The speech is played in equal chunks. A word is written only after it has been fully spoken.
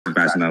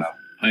fast enough.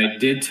 I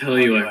did tell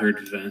you I heard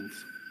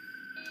vents.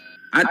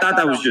 I thought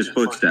that was just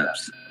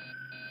footsteps.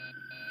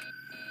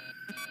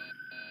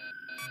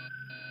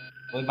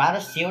 We might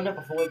have sealed it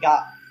before we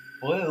got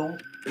blue.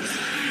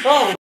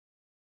 Oh!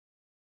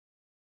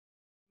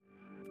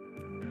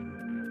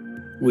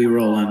 We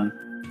rolling.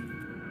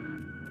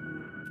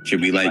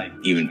 Should we, like,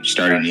 even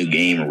start a new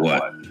game or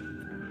what?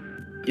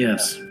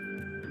 Yes.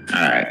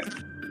 Alright.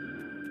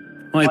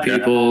 Hi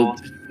people,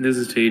 this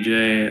is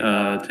TJ,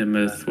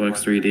 Timoth,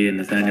 Works3D, and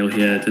Nathaniel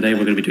here. Today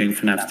we're going to be doing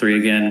FNAF 3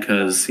 again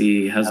because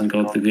he hasn't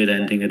got the good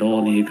ending at all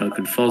and he got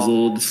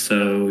confuzzled,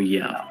 so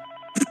yeah.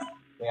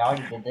 We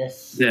already did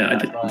this. Yeah,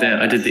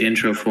 I did the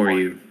intro for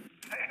you.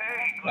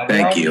 Yeah,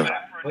 Thank you.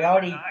 We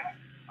already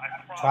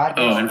tried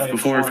this. Oh, and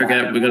before I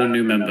forget, we got a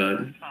new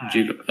member.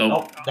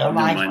 Never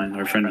mind,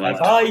 our friend left.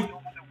 Bye.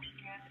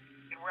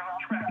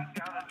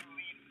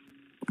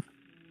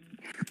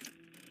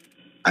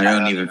 I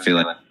don't even feel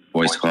like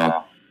voice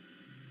call.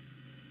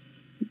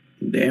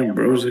 Damn,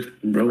 bro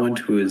went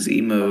to his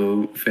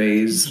emo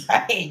phase.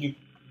 Dang.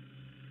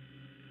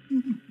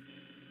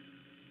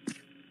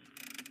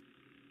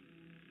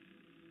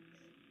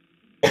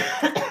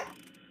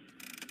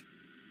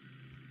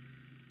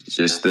 It's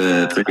just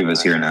the three of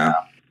us here now.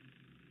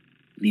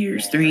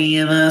 There's three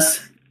of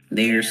us.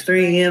 There's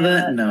three of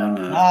us.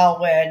 No. Oh,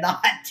 we're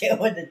not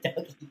doing the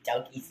Doki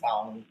Doki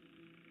song.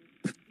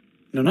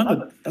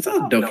 No, that's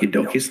not a Doki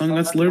Doki song.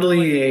 That's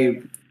literally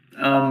a,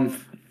 oh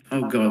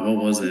god,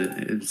 what was it?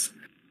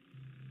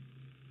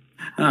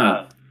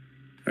 Alright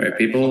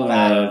people,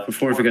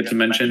 before I forget to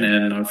mention,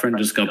 and our friend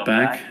just got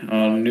back,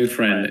 our new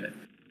friend,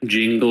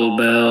 Jingle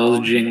Bells,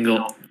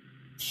 Jingle.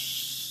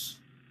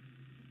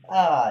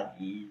 Ah,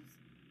 jeez.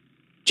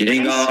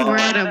 Jingle! I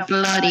swear to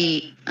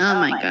bloody, oh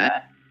my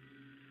god.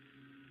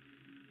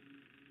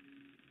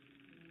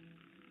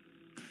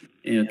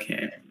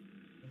 Okay.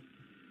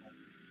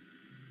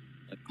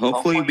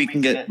 Hopefully we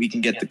can get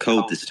the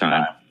code this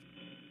time.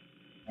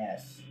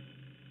 Yes.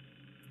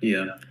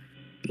 Yeah.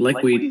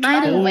 Like we By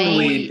the totally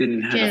way,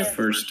 didn't have a just-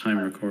 first time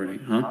recording,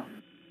 huh?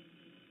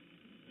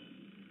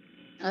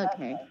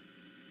 Okay.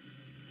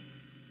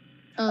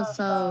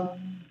 Also,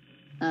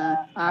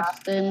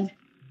 Austin,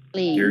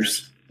 please.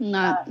 Yours?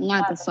 Not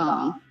the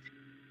song.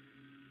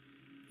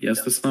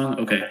 Yes, the song?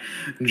 Okay.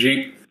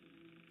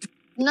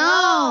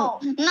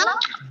 No!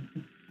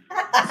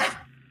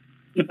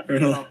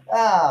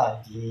 Ah,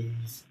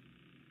 jeez.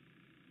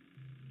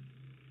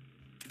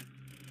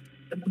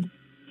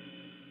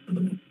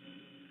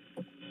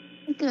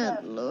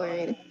 Good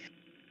lord.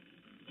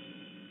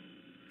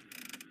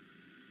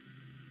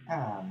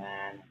 Oh,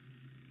 man.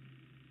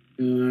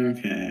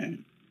 Okay.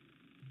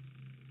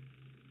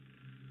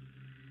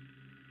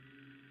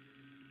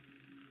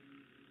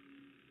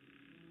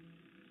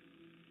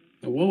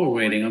 While we're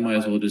waiting, I might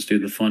as well just do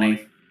the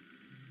funny.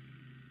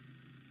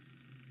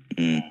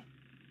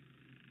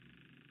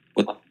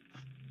 What?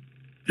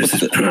 This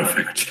is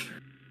perfect.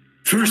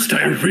 First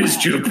I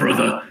rizzed your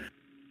brother.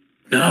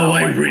 Now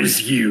I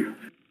rizz you.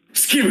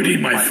 Skibidi,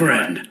 my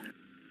friend.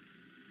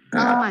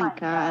 Oh my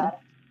god.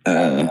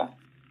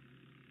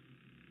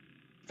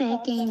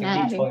 Taking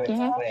out your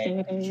gas.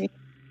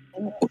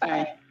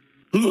 Sorry.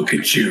 Look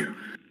at you.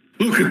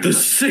 Look at the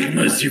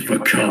Sigmas you've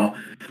become.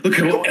 Look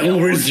how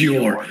Elriz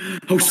you are.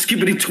 How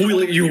skibbity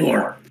toilet you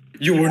are.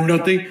 You are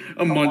nothing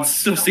among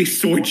sussy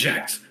soy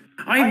jacks.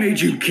 I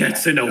made you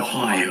cats in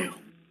Ohio.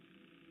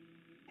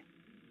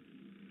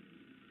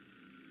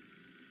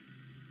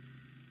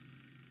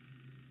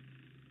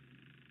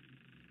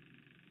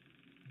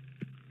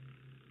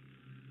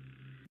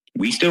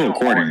 We still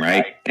recording,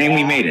 right? And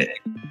we made it.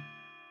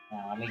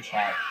 Now, let me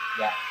check.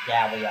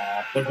 Yeah, we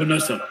are. But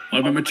Vanessa,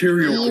 I'm a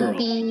material girl.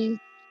 Yippee.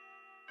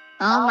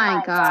 Oh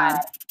my god.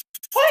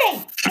 Hey!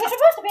 You're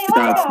supposed to be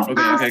Stop.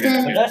 around!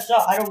 Okay. Vanessa,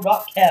 I do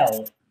not care.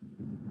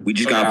 We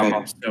just got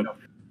focused.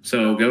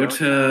 So go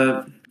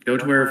to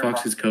where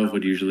Foxy's Cove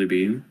would usually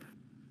be.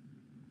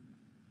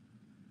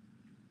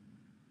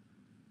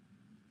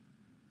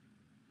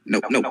 No.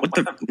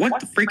 What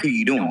the freak are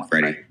you doing,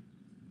 Freddy?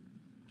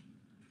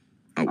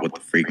 Oh, what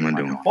the freak am I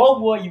doing? Oh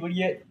boy, you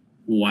idiot.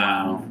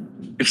 Wow.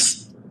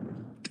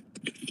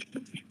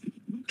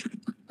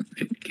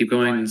 Keep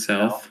going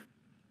south.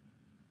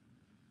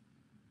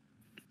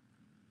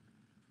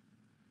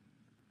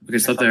 Okay,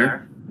 stop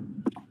there.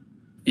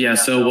 Yeah,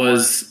 so it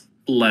was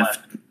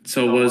left.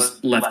 So it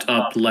was left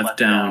up, left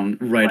down,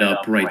 right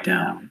up, right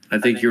down. I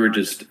think you were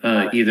just,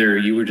 either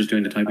you were just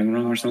doing the typing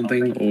wrong or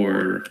something,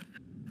 or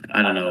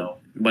I don't know.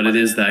 But it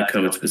is that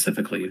code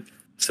specifically.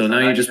 So now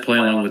you just play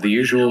along with the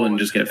usual and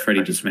just get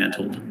Freddy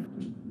dismantled.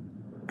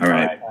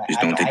 Alright,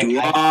 just don't take too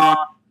long.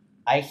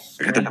 I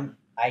screenshot.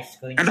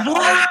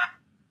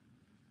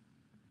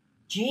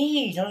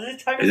 Jeez, I was just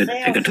trying to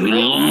say. Take too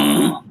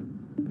long.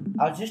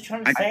 I was just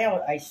trying to say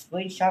I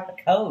screenshot the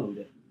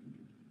code.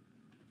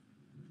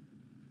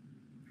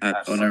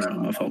 Oh, never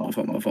mind. My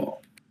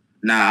fault.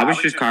 Nah, I was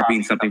just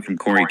copying something from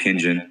Corey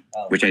Kinjin,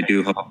 which I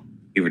do hope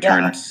he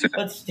returns. Yeah,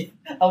 but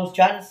I was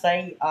trying to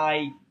say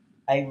I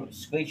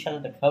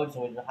screenshotted the code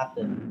so we don't have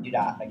to do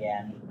that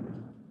again.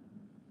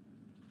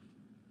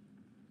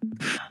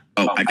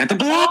 Oh, I got the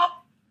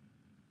block.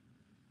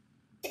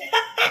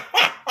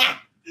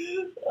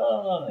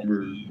 Oh,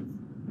 geez.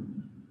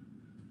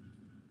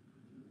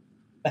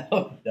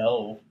 Oh,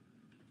 no.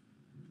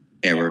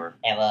 Error.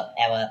 Error.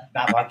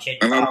 Malfunction.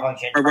 No.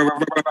 Malfunction. No,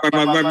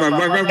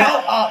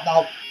 oh,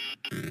 no.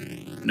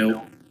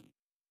 Nope.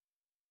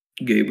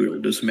 Gabriel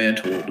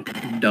dismantled.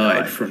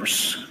 Died from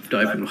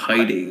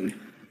hiding.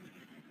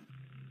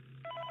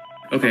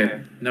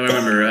 Okay, now I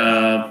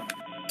remember.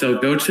 So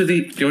go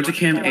to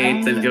Cam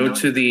 8, then go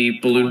to the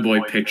Balloon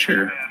Boy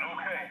picture.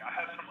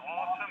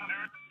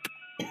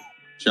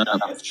 Shut up,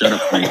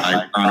 Frank.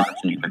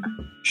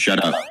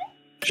 Shut up.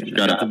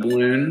 Shut up. The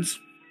balloons.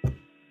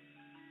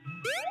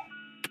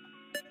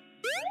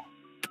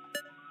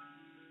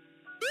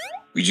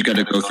 We just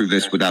gotta go through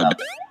this without.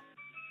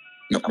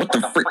 No, what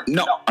the frick?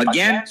 No,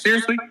 again?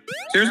 Seriously?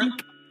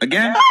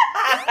 Again?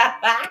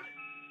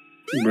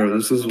 Bro,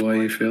 this is why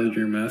you failed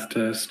your math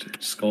test,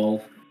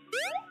 Skull.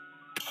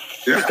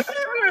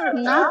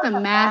 Not the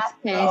math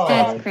test.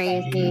 That's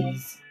crazy.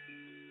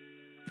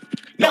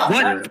 No,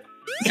 what?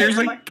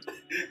 Seriously?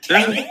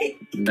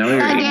 Now you're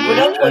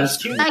Again?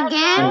 test. Again?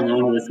 What's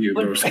wrong with you,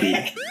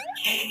 broski?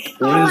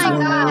 Oh What is my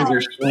going on with God.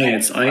 your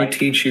science? I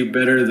teach you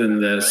better than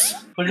this.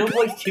 Balloon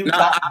Boys 2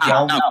 got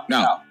jump.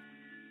 No.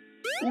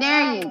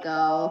 There you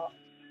go.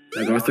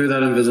 Now go through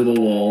that invisible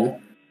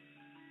wall.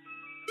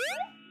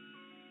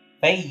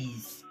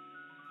 Phase.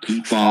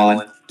 Keep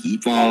falling.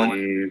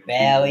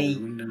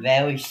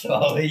 Very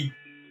slowly.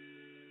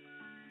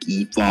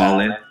 Keep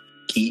falling.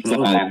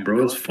 Okay,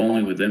 bro, it's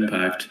falling with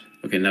impact.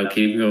 Okay, now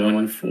keep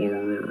going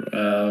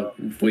for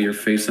what you're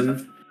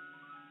facing.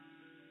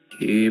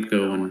 Keep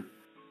going.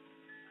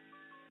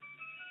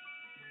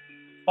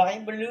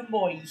 Find Balloon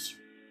Boys.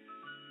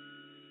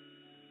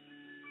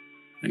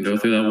 And go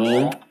through that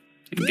wall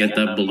and get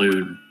that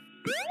balloon.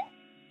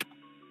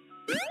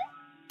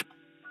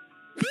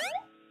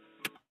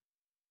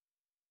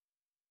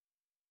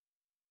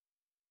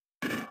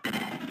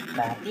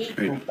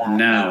 Right,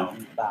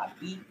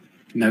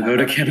 now go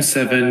to Cam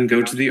 7,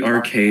 go to the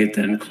arcade,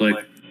 then click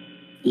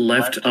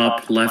left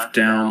up, left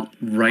down,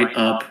 right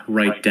up,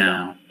 right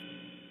down.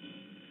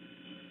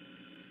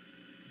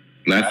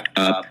 Left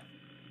up.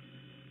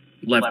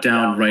 Left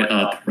down, right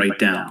up, right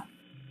down.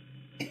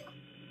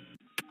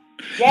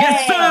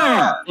 Yes,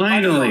 sir!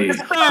 Finally! Yes,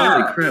 sir!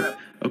 Holy crap.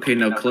 Okay,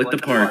 now collect the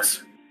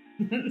parts.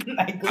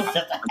 My goose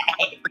at the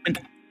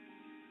head.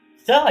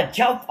 Sir,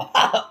 jump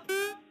up.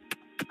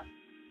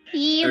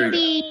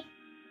 Yippee.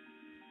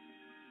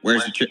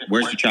 Where's the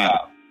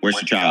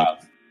child?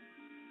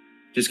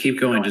 Just keep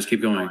going, just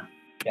keep going.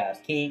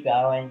 Just keep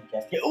going.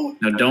 Ooh.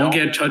 Now don't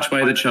get touched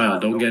by the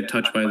child. Don't get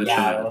touched by the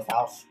child.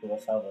 It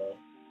was over.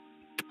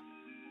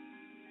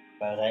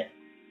 Where was it?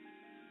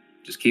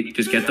 Just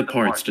get the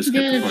parts. Just Do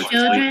get the the parts.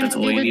 children, That's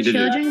all you do need the to do.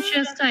 children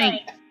just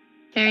like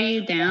tear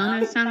you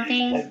down or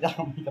something?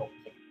 No.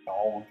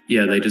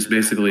 Yeah, they just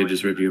basically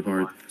just rip you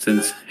apart.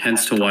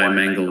 Hence to why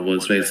Mangle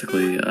was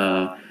basically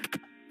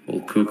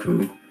well,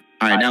 cuckoo.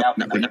 Alright, now.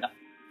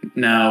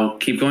 Now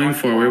keep going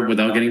forward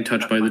without getting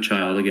touched by the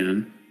child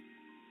again.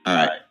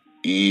 Alright.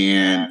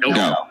 And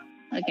go.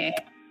 Okay.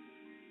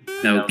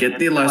 Now get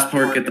the last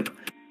part, get the...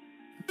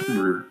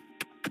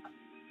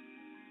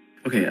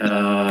 Okay,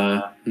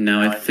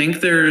 now I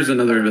think there's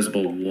another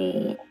invisible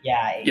wall.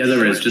 Yeah,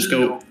 there is. Just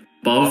go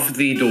above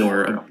the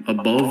door.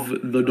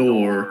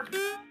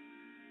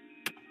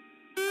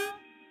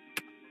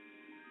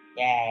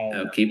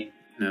 Yay.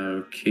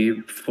 Now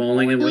keep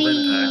falling in with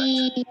impact.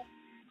 Whee!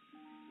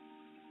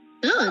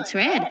 Ooh, it's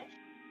red.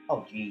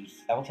 Oh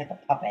jeez, that looks like a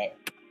puppet.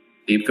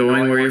 Keep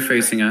going where you're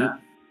facing at.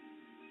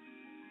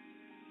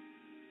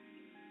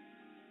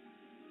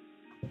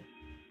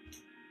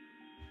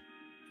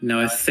 Now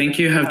I think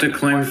you have to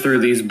climb through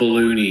these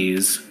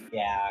balloonies.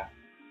 Yeah.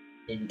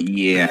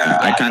 Yeah,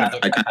 I kind of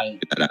get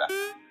that up.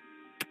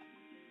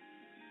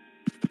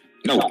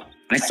 No,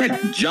 I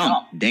said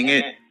jump, dang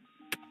it.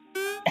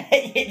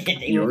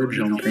 You're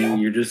jumping,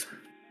 you're just...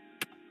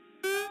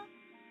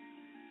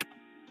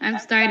 I'm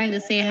starting to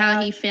see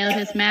how he failed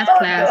his math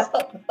class.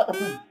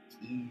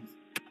 Jeez.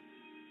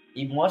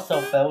 He must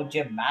have failed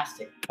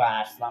gymnastics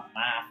class, not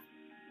math.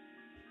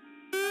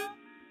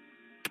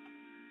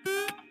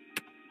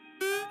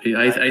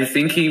 I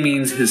think he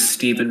means his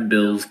Stephen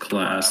Bill's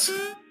class.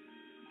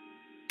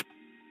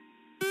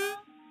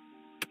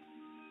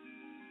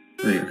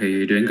 Wait, okay,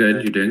 you're doing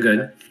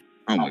good.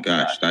 Oh my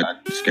gosh,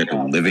 that scared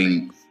the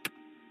living.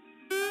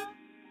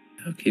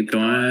 Now keep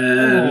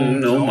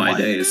going. Oh my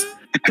days.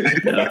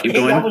 Now keep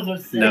going.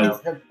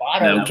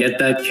 Now get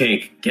that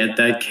cake.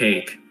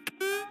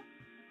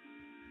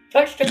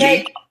 Touch the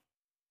cake.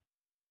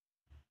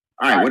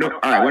 Alright, what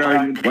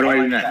do I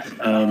do next?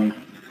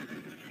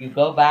 You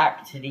go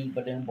back to the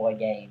Balloon Boy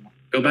game.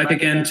 Go back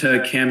again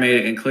to Cam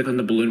 8 and click on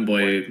the Balloon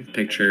Boy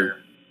picture.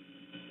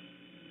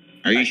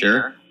 Are you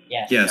sure?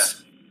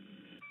 Yes.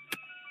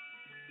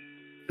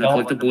 Now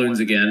click the balloons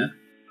again.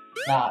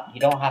 Nah, you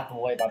don't have to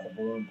worry about the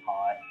balloon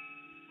part.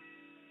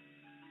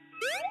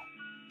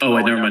 Oh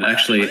wait, never mind.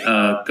 Actually,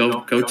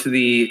 go to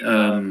the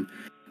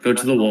Go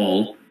to the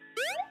wall.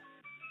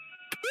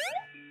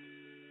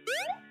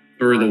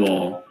 Through the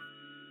wall.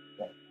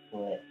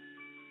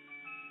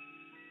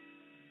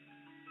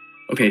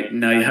 Okay,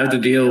 now you have to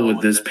deal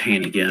with this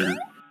pain again.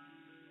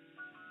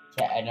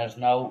 Yeah, and there's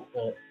no...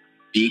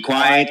 Be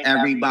quiet,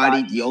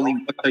 everybody. The only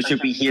voice I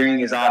should be hearing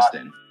is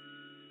Austin.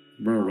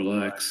 Bro,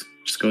 relax.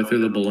 Just go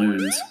through the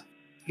balloons.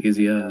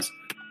 Easy as.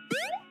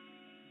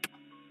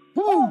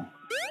 Woo!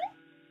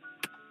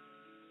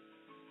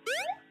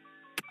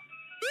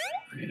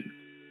 Okay.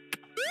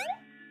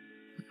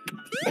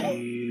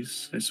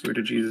 Please, I swear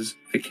to Jesus.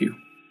 Thank you.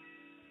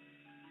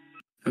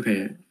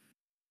 Okay.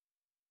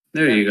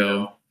 There you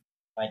go.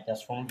 Right,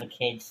 that's one of the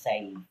kids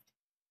saved.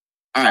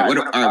 Alright, what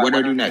do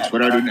I do next?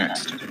 What do I do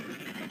next?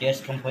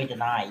 Just complete the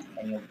night,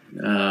 and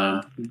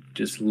you'll...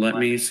 Just let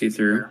me see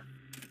through.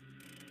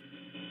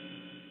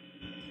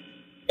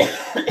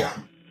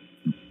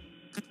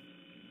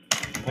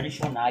 Pretty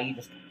sure now you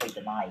just complete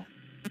the night.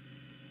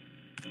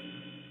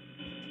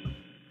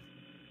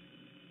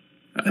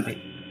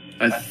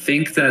 I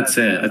think that's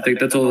it. I think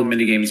that's all the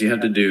mini games you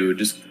have to do.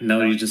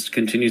 Now you just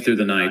continue through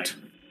the night.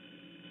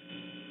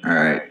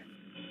 Alright.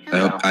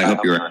 I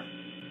hope you're right.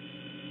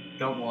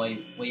 Don't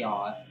worry, we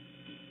are.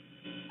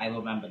 I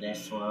remember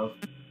this, so...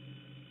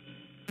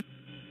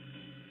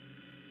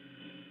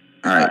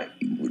 Alright.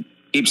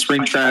 Keep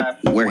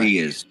Springtrap where he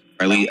is.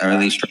 Or at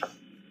least try.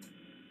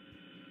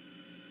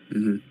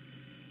 Mm-hmm.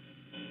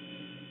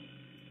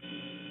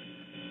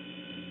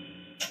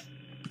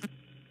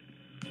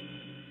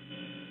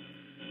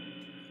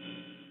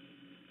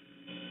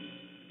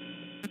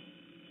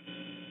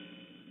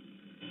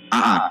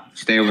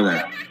 Stay over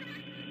there.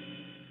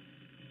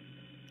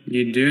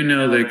 You do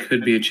know there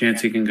could be a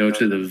chance you can go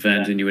to the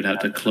vent and you would have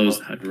to close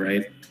that,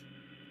 right?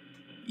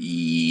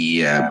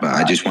 Yeah, but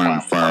I just want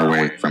him far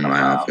away from my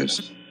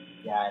office.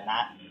 Yeah, and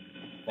that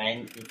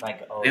vent is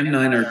like... Oh, Cam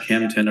 9 or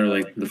Cam 10 are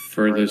like the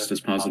furthest as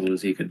possible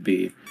as he could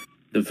be.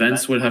 The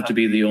vents would have to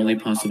be the only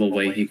possible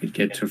way he could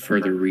get to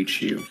further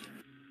reach you.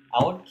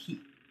 I would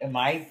keep... In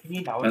my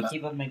opinion, I would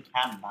keep him in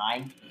Cam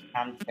 9.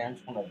 Cam 10 is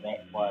where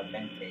a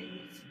vent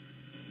is.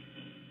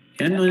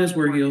 Cam 9 is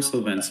where he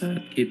also vents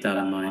at. Keep that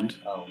in mind.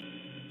 Oh.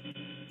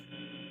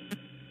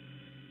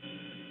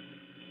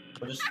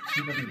 We'll just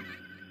keep him...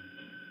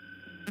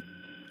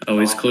 Oh,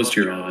 he's close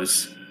to your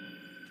office.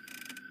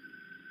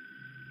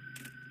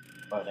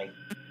 Like...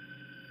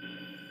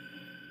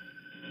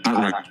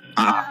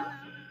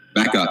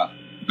 Back up.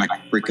 Back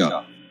the freak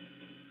up.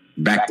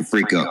 Back the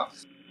freak up.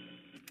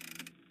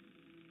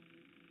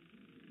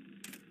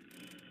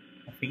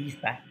 I think he's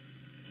back.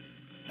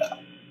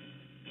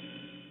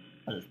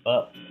 What is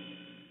up?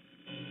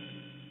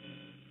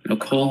 Now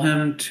call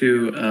him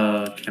to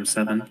Cam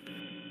 7.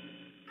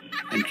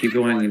 And keep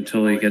going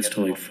until he gets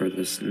to like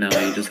furthest. Now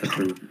you just have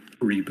to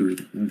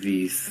reboot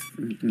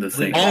the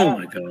thing. Oh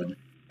my god.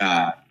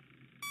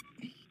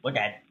 We're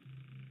dead.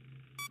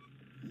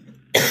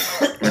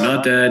 We're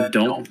not dead.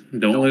 Don't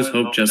lose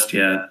hope just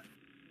yet.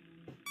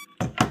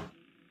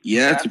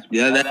 Yeah,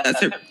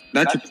 that's your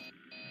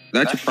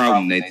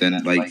problem,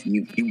 Nathan. Like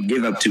you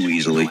give up too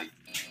easily.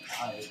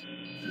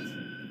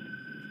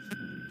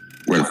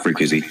 Where the freak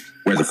is he?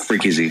 Where the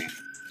freak is he?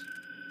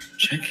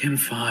 Check him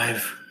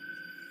 5.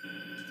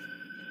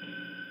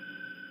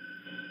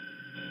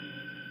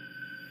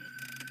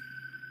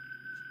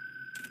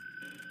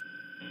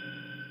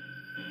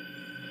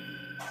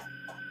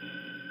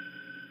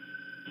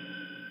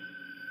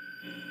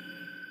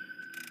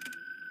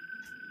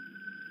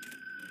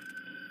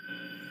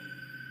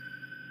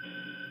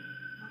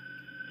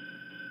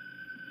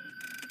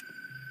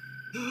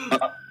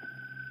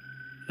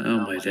 Oh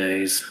my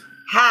days.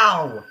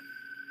 How?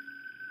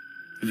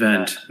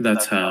 Vent,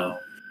 that's how.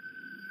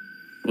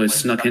 Well, he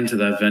snuck into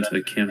that vent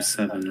at Cam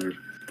 7, or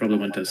probably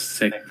went to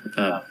 6.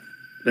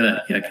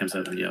 Yeah, Cam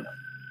 7, yep.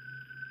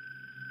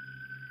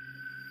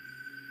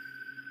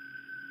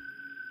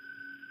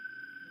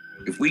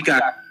 If we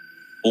got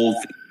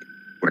old thing,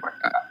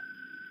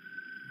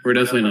 We're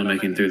definitely not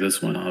making through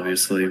this one,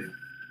 obviously.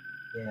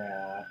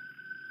 Yeah.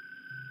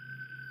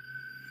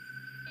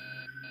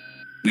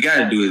 we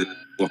gotta do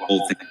the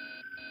whole thing.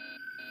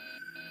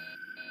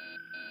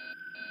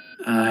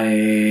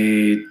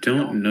 I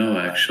don't know,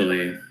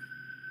 actually.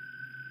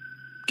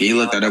 Can you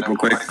look that up real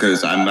quick?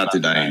 Because I'm about to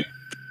die.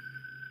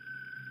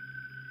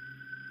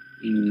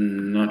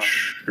 Not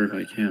sure if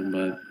I can,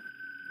 but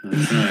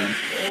I'll try.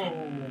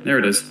 There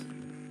it is.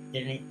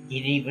 Didn't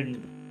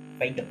even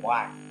fade to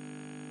black.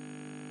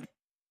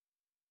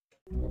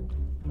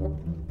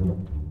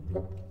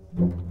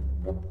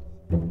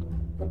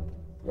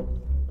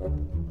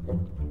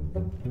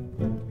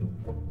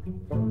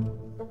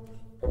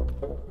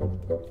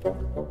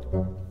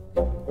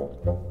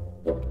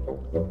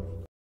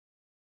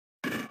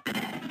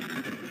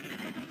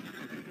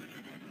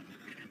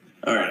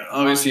 Alright,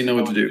 obviously you know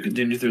what to do.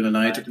 Continue through the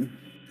night.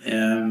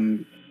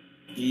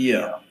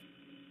 Yeah.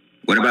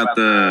 What about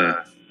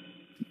the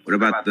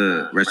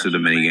rest of the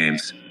mini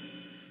games?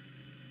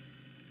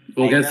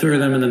 We'll get through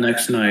them in the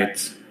next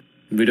night.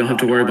 We don't have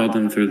to worry about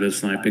them through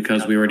this night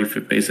because we already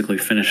basically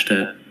finished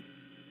it.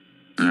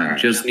 Alright.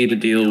 Just need to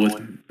deal with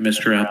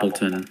Mr.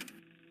 Appleton.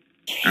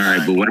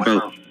 Alright, but what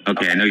about...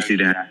 Okay, I know you see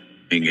that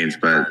in games,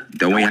 but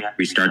don't we have to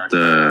restart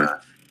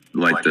the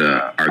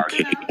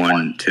arcade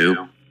one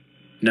too?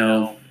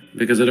 No,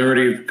 because they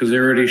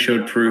already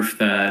showed proof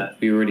that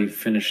we already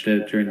finished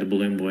it during the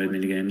Balloon Boy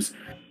minigames.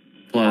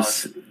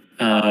 Plus,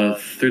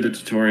 through the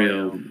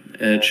tutorial,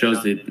 it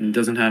shows that it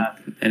doesn't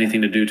have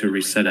anything to do to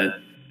reset it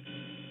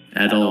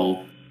at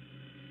all.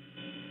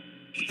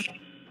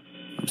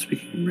 I'm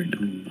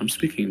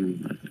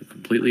speaking a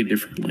completely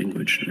different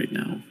language right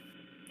now.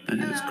 That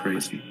is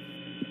crazy.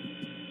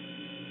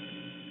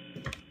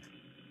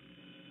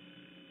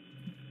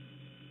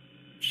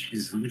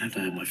 Jeez, I'm gonna have to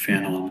have my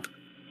fan on.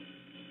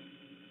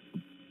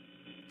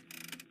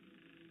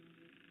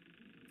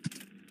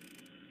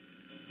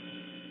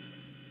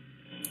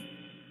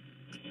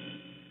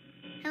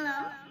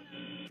 Hello?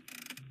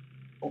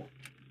 Oh.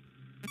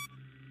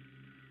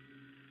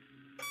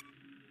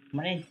 Come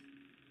in.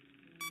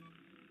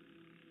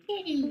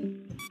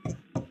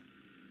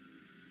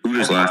 Who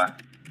just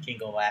left?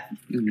 Jingle left.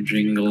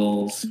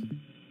 Jingles.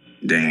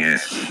 Dang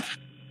it.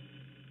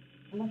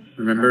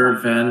 Remember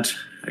event?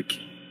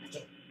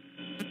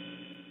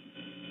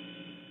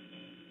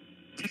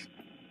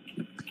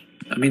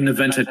 I mean the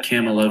event at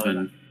Cam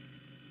 11.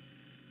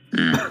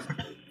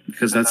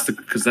 Because that's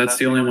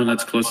the only one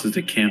that's closest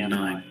to Cam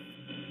 9.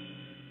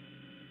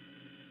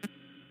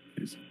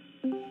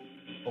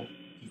 Oh,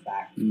 he's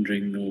back.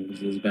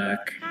 Jingles is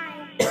back.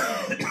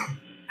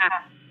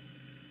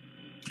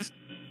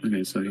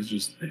 Okay, so he's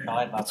just there.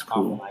 Sorry about That's the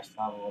cough. cool. I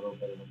still have a little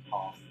bit of a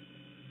cough.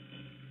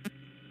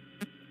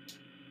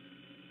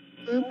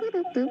 Boop,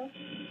 boop,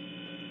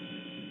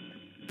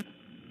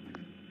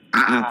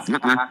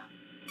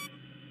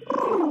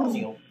 boop.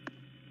 Seal.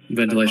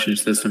 Ventilation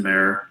system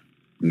error.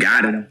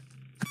 Got him.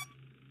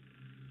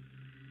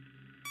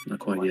 Not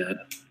quite yet.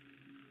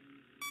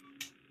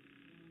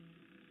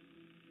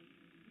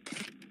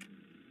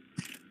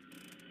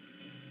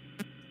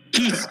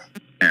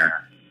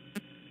 There.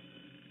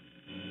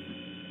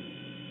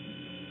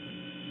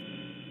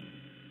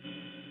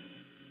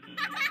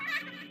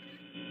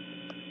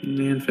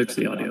 And fix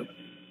the audio.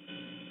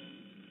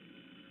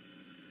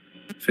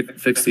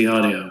 Fix the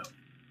audio.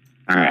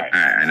 Alright,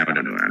 I know what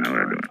I'm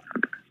doing.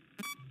 Okay.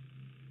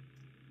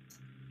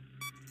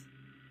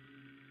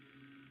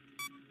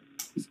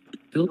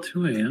 Still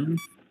 2 a.m.?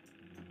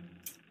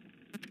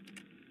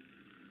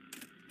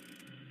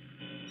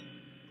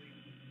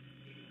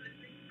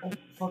 Oh,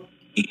 fuck.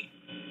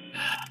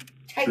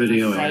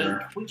 Video sake,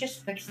 error. we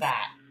just fixed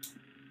that.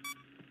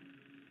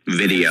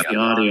 Video. The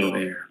audio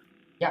error.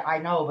 Yeah, I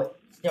know, but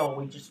still,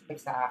 we just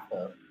fixed that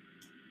after.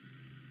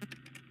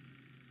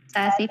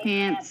 Sassy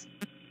pants.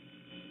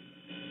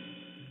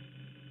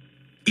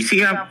 You see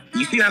how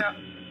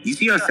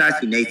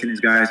sassy Nathan is,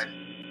 guys?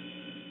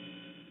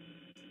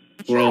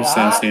 We're all Shut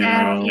up. sassy in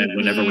our own way Sassy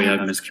whenever we have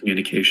pants.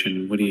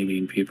 miscommunication. What do you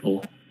mean,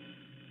 people?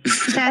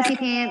 Sassy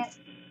pants.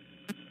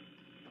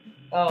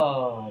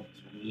 Oh,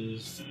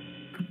 jeez.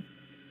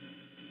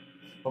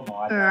 Come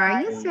on. Or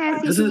are you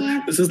sassy This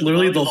pants? is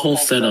literally the whole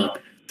setup.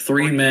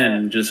 3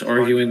 men just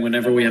arguing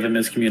whenever we have a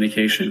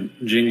miscommunication.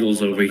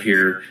 Jingles over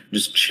here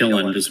just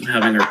chilling, just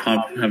having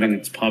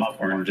its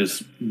popcorn,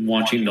 just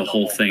watching the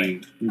whole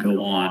thing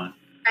go on.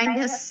 I'm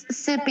just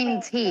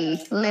sipping tea,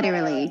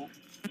 literally.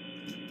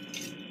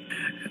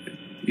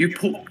 You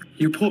put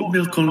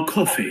milk on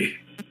coffee.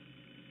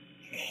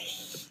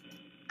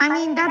 I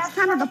mean, that's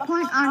kind of the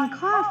point on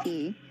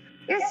coffee.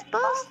 You're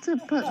supposed to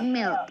put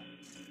milk.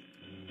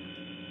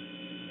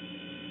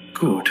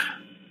 Good.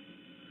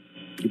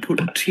 You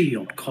put tea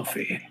on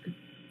coffee.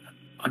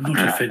 I'm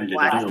not offended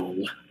What? at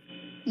all.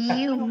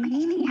 You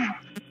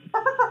maniac.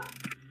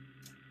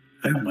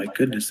 Oh my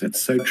goodness,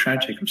 that's so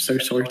tragic. I'm so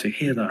sorry to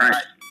hear that.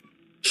 Alright.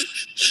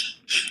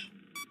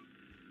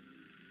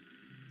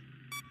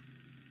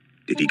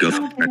 Did he go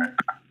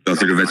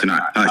through the vents or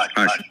not?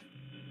 Hush.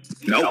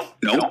 Nope.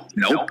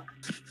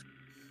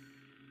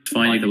 It's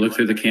fine, you can look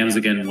through the cams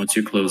again once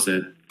you close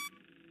it.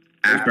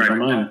 After Never I...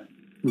 mind.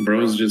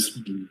 Bro's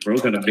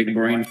got a big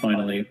brain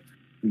finally.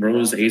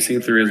 Bro's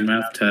acing through his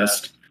math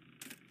test.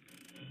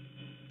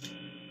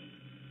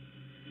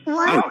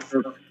 What?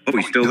 Oh,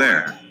 he's still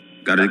there.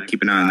 Gotta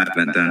keep an eye on that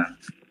vent then.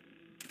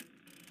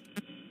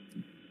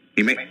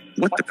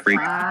 What the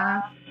freak?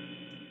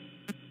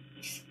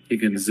 He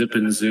can zip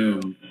and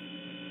zoom.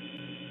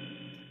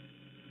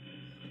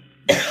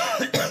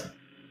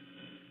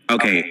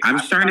 Okay, I'm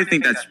starting to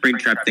think that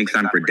Springtrap thinks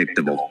I'm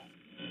predictable.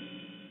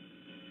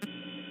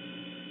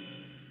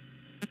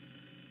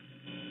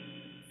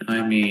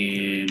 I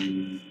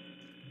mean...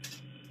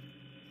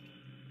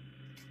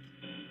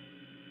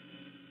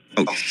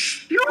 Oh,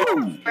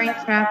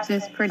 Springtraps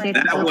is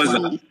predictable. That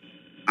was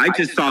I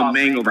just saw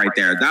Mango right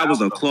there. That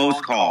was a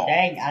close call.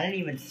 Dang, I didn't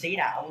even see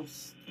that. I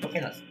was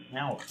looking at something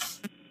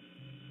else.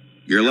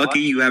 You're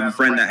lucky you have a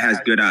friend that has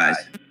good eyes.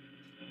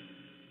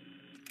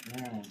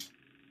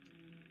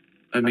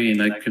 I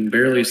mean, I can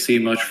barely see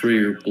much through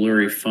your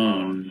blurry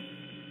phone.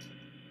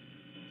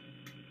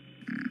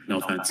 No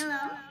offense.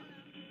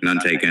 None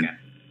taken.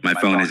 My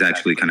phone is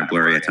actually kind of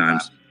blurry at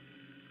times.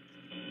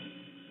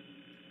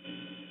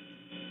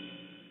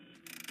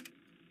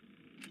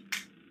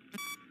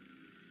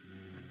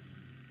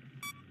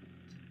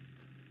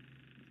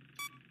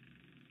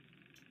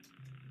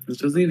 This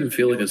doesn't even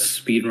feel like a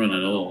speed run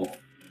at all.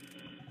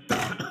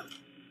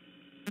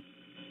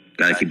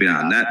 Gotta keep it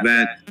on that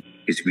vent. In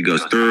case if he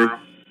goes through.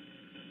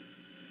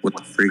 What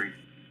the freak?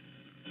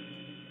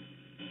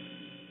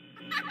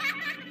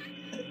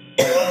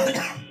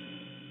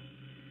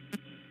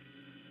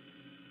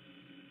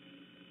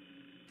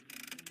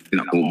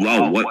 No,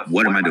 whoa,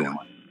 what am I doing?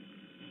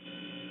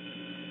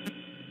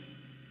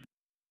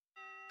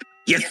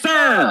 Yes,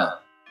 sir!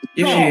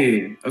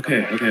 Yay!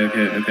 Okay.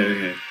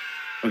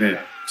 Okay,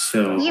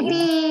 so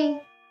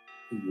Yippee!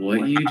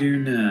 what you do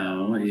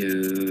now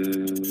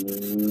is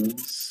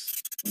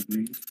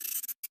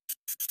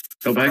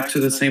go back to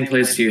the same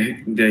place that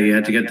you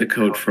had to get the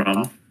code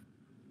from.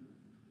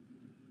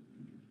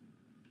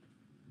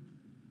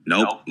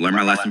 Nope, learn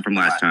my lesson from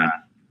last time.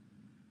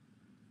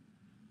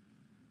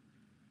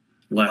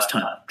 Last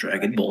time,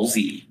 Dragon Ball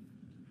Z.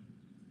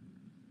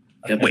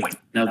 Yep. Wait.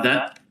 Now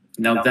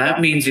that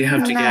means you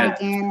have to Not get.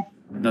 again.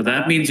 Now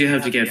that means you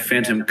have to get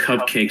phantom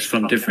cupcakes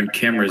from different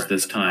cameras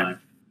this time.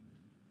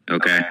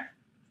 Okay.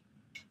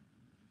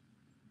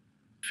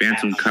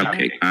 Phantom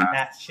cupcake, huh?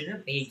 That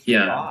shouldn't be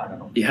Yeah,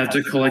 you have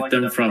to collect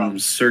them from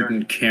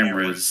certain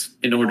cameras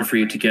in order for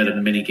you to get a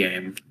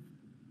minigame.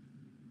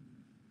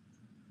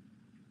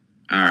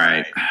 All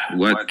right.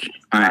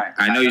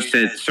 I know you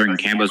said certain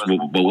cameras,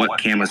 but what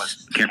cameras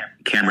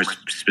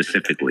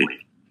specifically?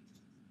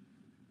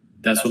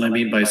 That's what I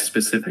mean by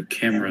specific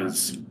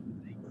cameras.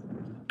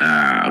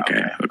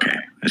 Okay.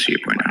 I see your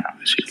point now.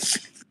 I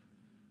see.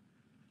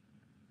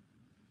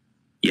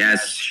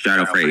 Yes,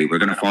 Shadow Freddy, we're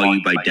gonna follow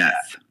you by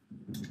death.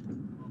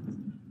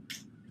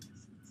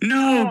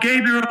 No,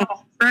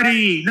 Gabriel,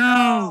 Freddy,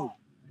 no.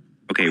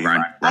 Okay,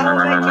 run.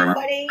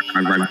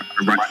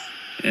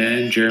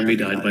 And Jeremy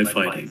died by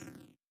fighting.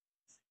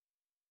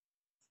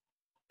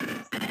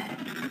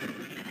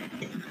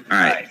 All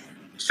right.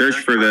 Search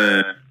for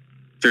the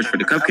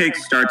cupcake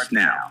starts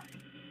now.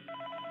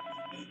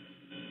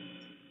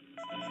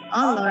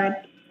 Oh Lord.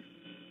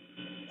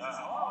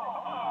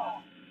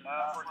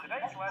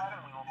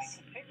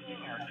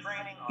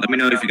 Let me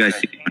know if you guys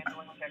see it,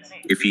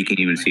 if you can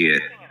even see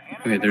it.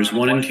 Okay, there's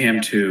one in cam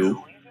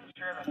 2.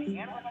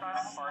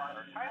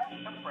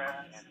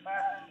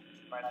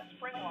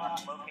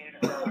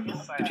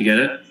 Did you get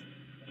it?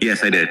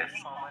 Yes, I did.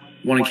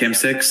 One in cam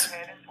 6.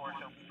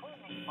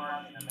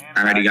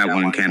 I already got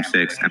one in cam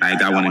 6, and I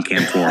got one in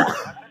cam 4.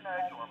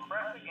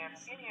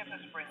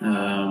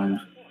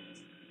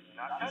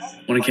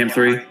 One in cam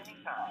 3.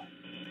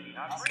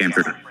 Cam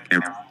 3.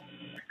 All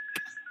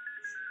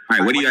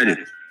right, what do you gotta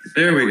do?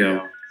 There we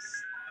go.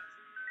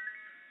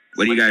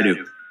 What do you gotta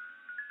do?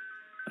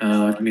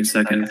 Give me a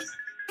second.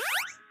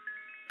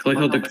 Collect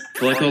all the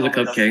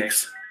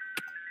cupcakes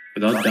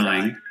without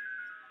dying.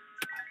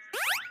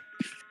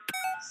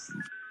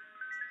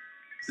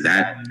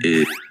 That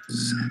is.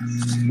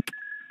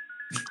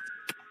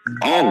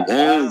 Oh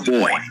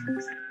boy.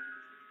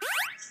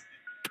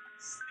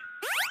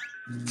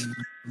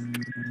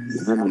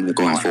 What am I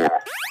going for?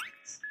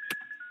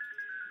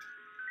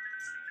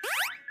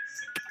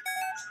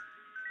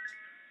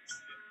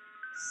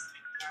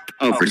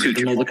 Oh, for two.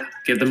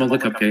 Give them all the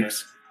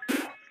cupcakes.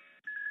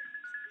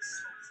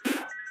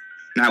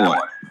 Now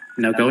what?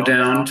 Now go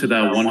down to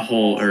that one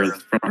hole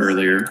from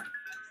earlier.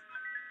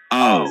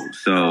 Oh,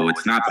 so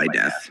it's not by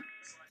death.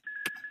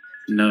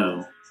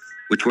 No.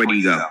 Which way do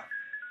you go?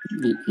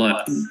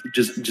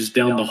 Just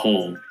down the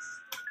hole,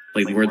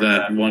 like where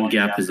that one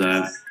gap is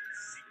at.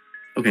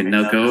 Okay,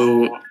 now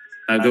go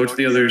to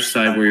the other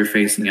side where you're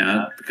facing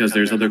at, because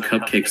there's other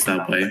cupcakes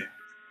that way.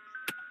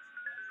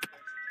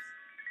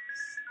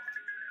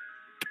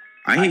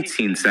 I hate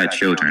seeing sad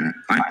children.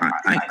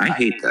 I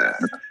hate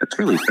that. That's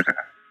really sad.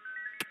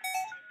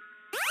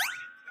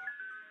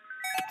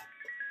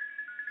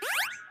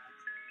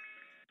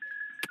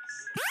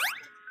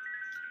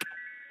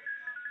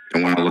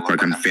 Don't want to look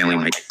like I'm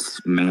failing my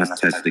math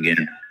test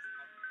again.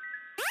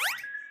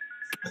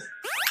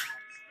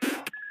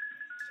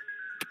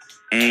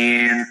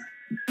 And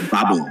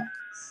baboom.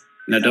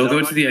 Now don't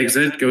go to the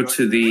exit. Go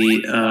to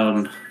the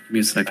give me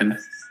a second.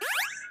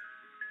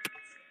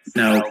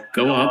 Now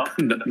go up.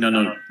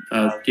 No.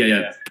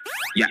 Yeah.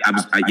 Yeah, I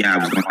was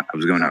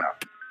going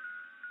up.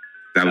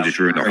 That was just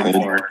ruined the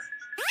whole.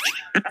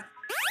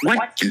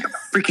 What in the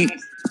freaking?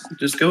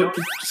 Just go.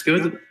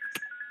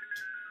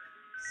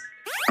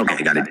 Okay,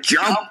 I gotta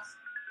jump.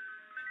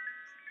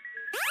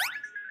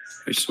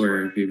 I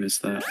swear if you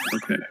missed that.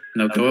 Okay.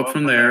 Now go up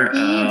from there.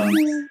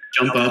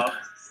 Jump up.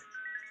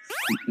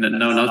 No,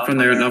 not from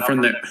there. Not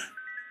from there.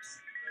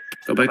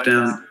 Go back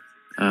down.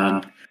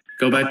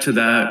 Go back to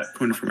that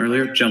corner from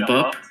earlier. Jump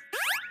up.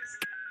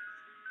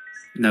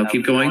 Now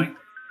keep going.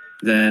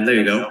 Then there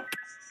you go.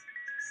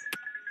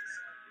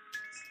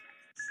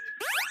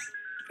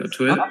 Go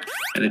to it,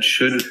 and it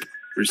should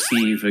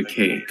receive a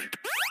cake.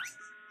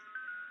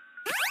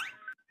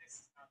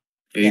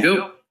 There you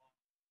go.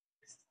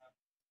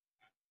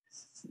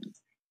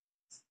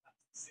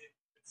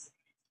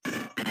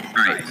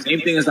 All right, same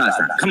thing as last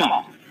time. Come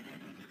on.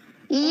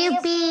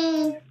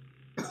 Yippee!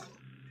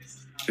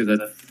 Because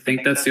I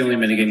think that's the only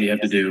minigame you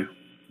have to do.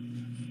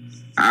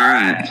 All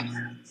right.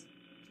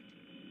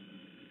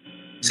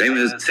 Same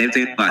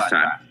thing as last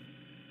time.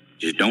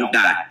 Just don't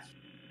die.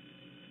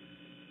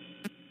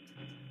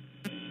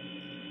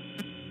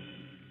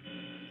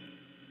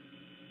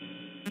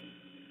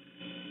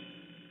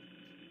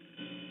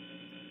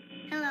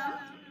 Hello?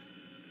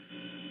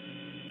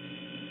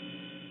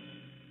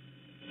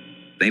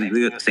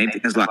 Same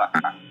thing as last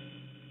time.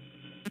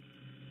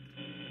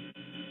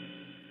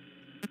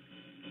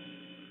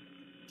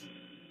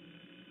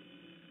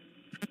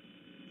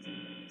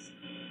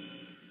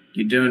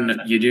 You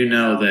do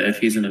know that if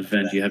he's an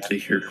event, you have to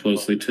hear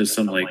closely to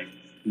some like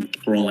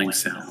rolling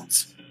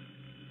sounds.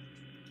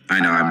 I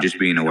know, I'm just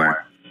being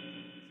aware.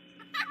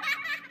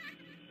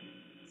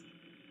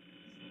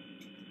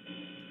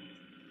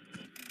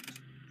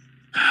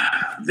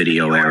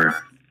 Video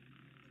error.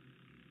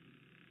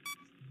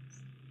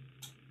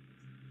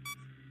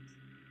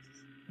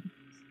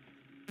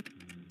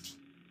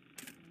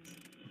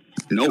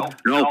 Nope,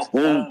 no,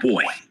 oh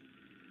boy.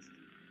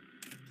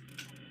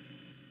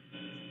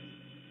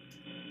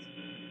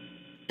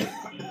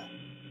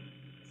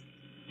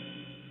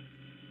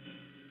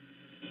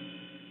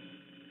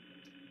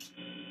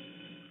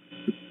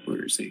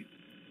 Where is he?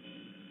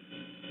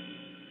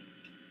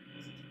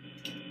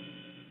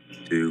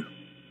 2,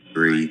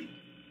 3,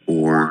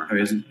 4.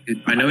 Oh,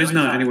 I know he's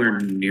not anywhere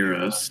near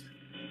us.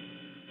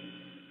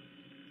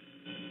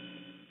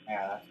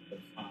 Yeah, that's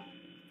good fun.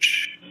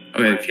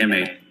 Okay, Cam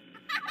 8.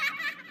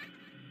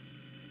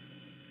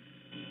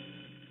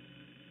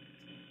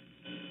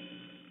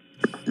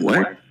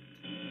 What?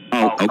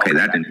 Oh, okay,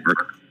 that didn't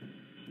work.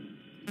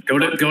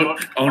 Go.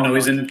 Oh no,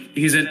 he's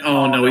in.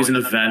 Oh no, he's in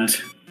a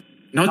vent.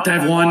 Not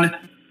that one.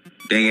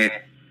 Dang it.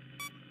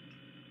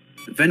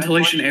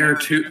 Ventilation error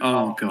 2.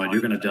 Oh god,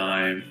 you're gonna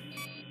die.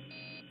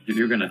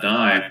 You're gonna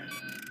die.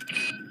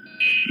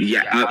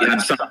 Yeah, I'm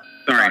sorry.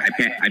 Sorry,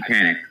 I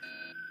panicked.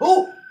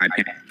 Oh! I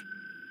panicked.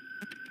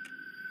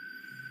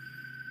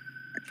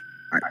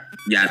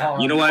 Yeah,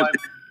 you know what?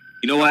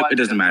 You know what? It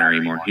doesn't matter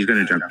anymore. He's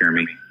gonna jump scare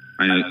me.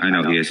 I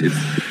know he is.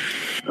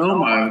 Oh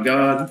my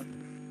god.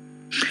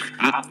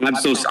 I'm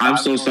so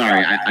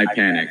sorry. I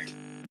panicked.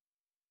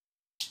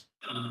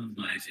 Oh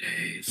my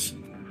days.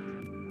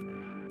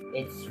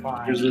 It's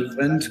fine. There's a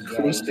vent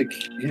close to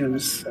We Cam all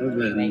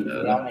 7. make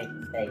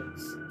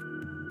mistakes.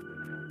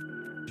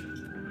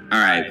 All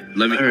right,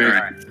 let me. All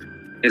right.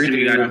 Listen,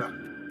 you gotta.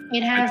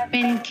 It has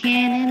been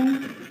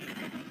canon.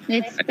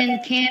 It's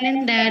been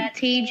canon that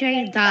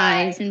TJ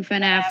dies in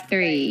FNAF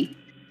 3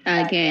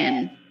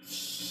 again.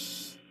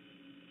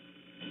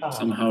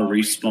 Somehow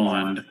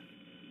respawned.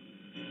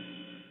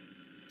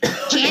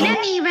 Canon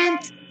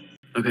event.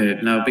 Okay,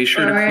 now be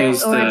sure to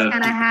close the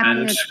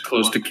vent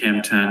close to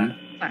Cam 10.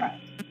 Sorry.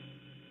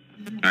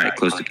 All right,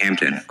 close to Cam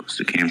 10. Close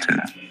to Cam 10.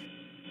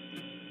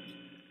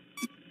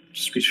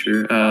 Just be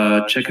sure.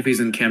 Check if he's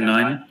in Cam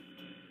 9.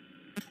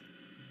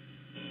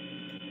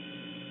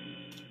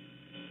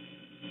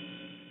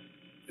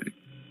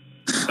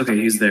 Okay,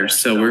 he's there.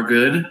 So we're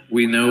good.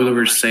 We know that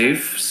we're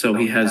safe. So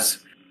he has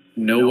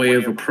no way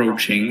of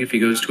approaching. If he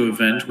goes to a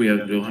vent, we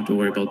don't have to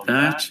worry about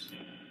that.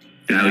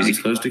 Now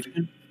he's close to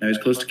Cam. Now he's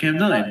close to Cam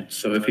 9.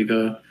 So if he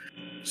go,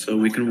 so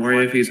we can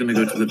worry if he's going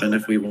to go to the vent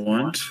if we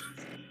want.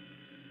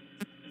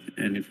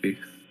 And if we,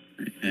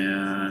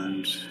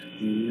 and.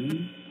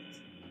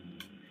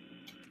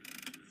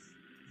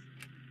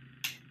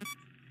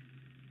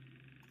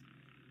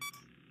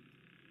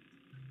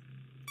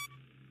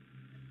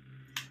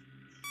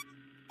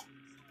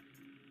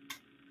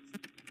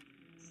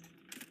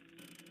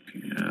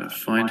 Yeah,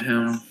 find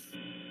him.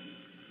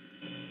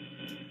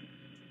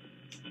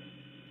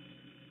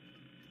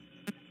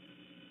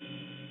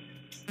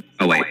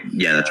 Oh wait,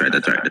 yeah, that's right.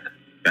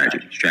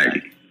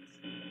 Strategy.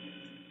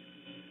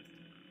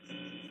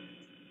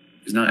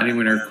 He's not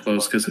anywhere near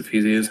close, because if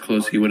he is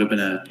close, he would have been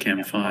at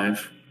Cam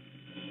 5.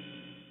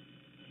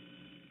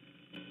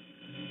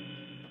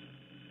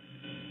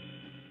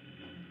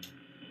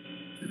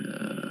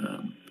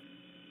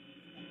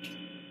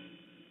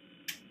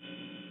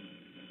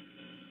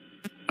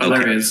 Oh,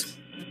 there he is.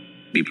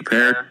 Be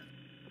prepared.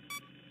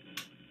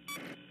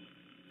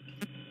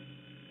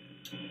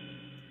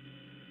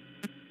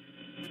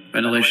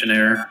 Ventilation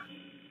error.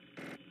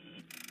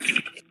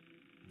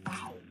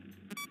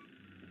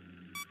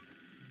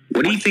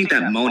 What do you think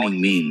that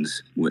moaning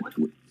means?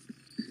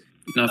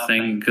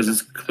 Nothing, because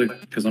it's click.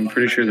 Because I'm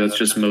pretty sure that's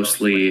just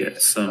mostly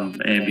some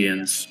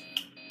ambience.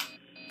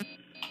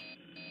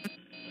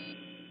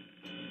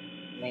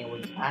 I mean,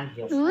 we can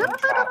just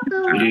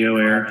Video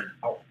error.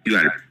 You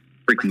gotta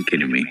freaking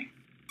kidding me.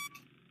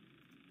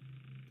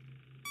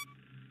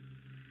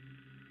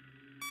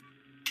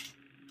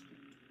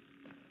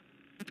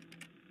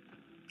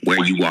 Where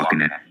are you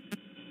walking at?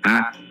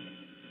 Huh?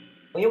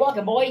 Where you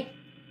walking, boy?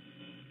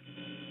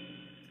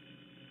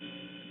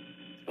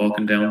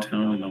 walking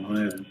downtown in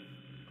Ohio.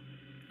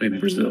 In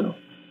Brazil.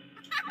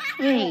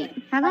 Wait,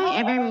 have I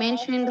ever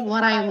mentioned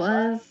what I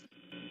was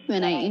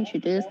when I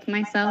introduced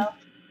myself?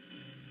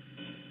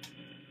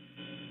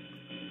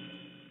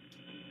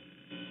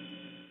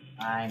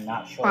 I'm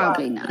not sure.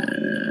 Probably not.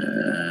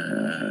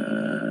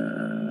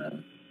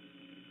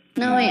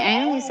 No, wait,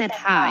 I only said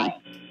hi.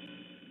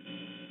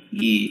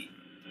 Yeah.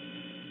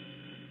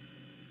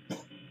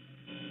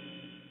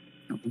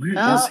 Where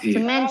Oh, is he? to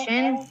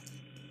mention,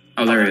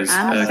 Oh, there he is.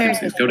 I'm a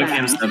circus Go to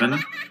Cam clown. 7.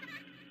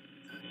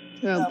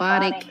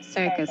 Robotic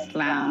circus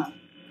clown.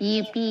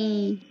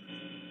 Yippee.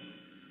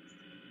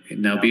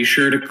 Now be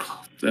sure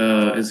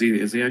to. Is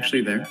he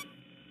actually there?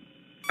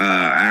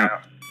 I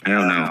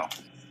don't know.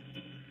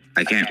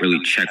 I can't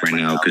really check right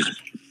now because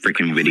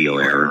freaking video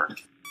error.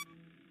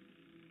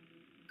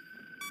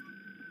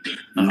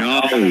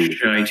 No.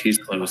 IT's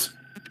close.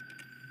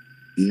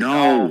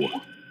 No.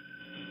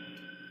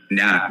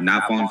 Nah,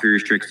 not falling for your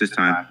tricks this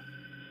time.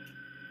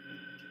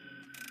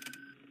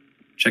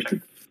 Check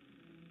the.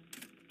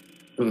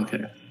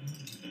 Okay.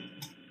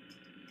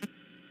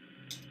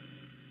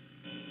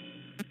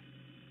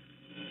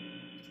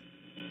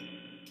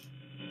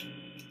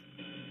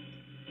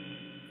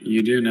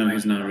 You do know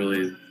he's not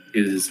really.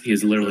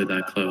 He's literally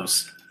that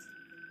close.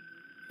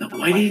 Now,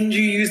 why didn't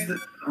you use the?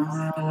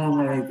 Oh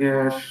my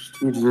gosh,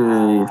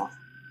 TJ.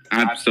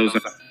 I'm so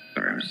sorry.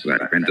 Sorry, I'm sorry.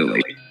 I'm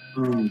delayed.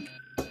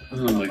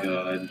 Oh my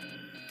god.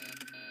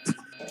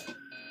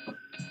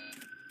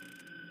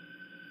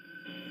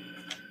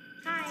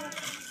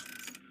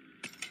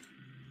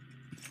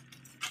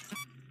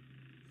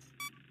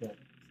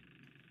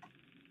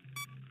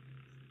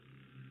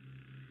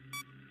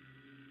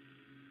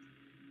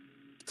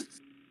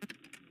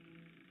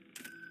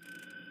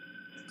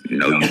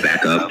 No, you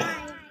back up.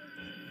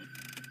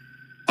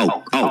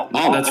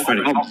 Oh, That's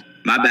Freddy. Oh,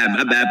 my bad.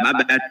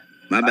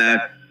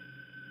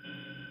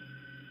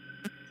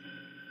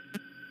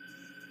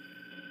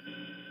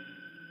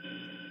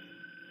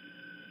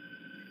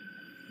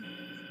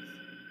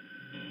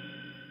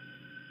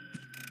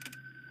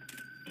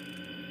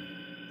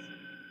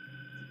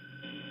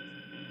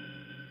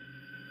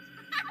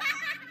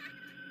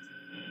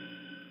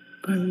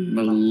 I'm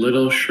a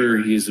little sure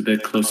he's a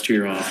bit close to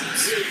your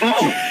office.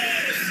 Oh!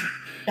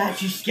 That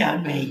just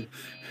scared me.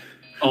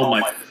 Oh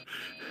my.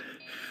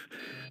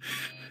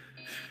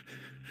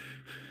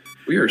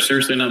 We are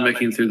seriously not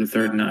making it through the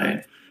third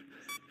night.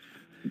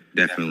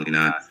 Definitely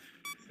not.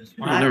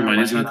 Oh, never mind,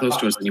 he's not close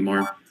to us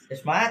anymore.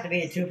 This might have to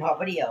be a 2-part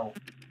video.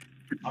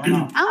 I don't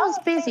know. I was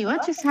busy.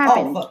 What just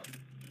happened? Oh, fuck.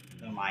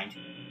 Never mind.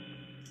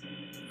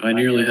 I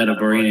nearly had a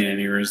brain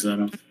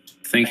aneurysm,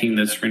 thinking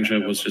this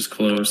friendship was just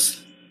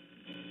close.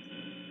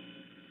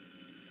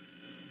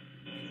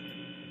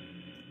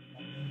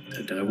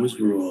 That was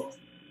rule.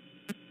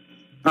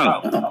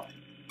 Oh. That's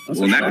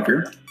Well, a that-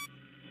 shocker.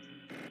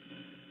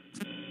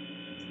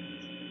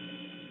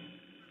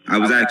 I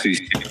was actually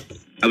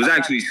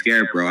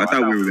scared, bro. I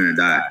thought we were gonna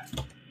die.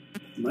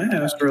 My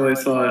ass really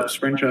thought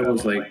Springtrap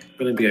was like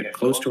going to be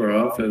close to our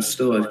office,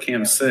 still at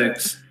Cam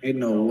 6. Ain't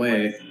no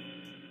way.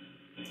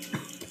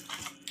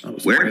 That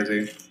was Where?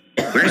 crazy.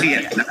 Where's he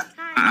at?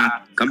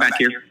 Come back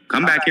here.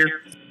 Come back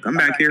here. Come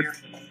back here.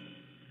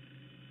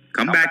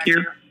 Come back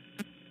here.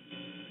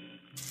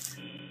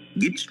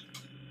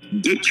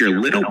 Get your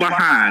little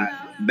behind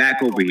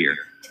back over here.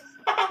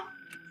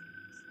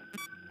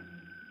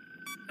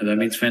 And that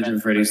means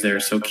Phantom Freddy's there,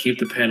 so keep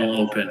the panel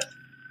open.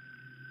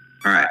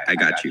 All right, I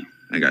got you.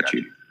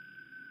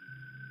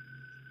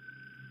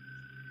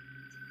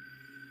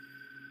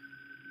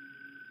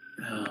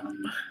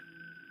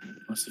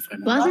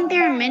 Wasn't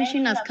there a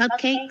mention of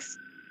cupcakes?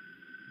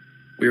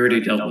 We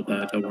already dealt with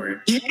that, don't worry.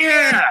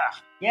 Yeah.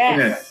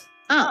 Yes.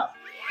 Okay. Oh.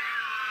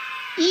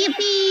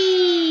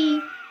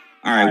 Yippee!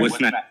 All right, what's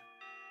next?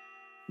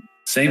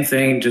 Same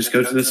thing, just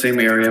go to the same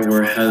area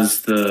where it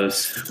has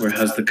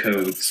the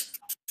codes.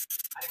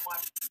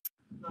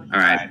 All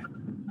right.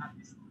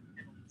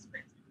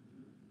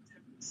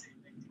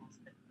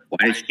 Why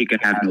does Chica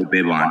have no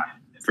bib on,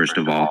 first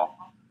of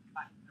all?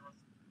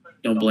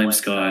 Don't blame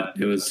Scott.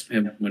 It was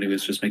him when he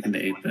was just making the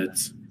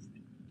 8-bits.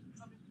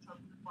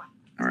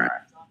 All right.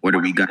 What do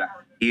we got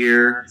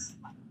here?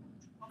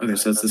 Okay,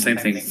 so it's the same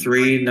thing.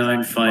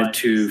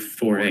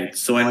 395248.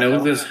 So I know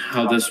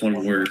how this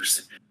one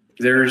works.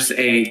 There's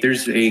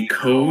a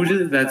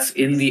code that's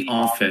in the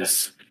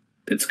office.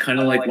 It's kind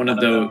of like one of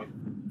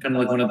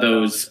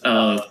those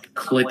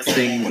click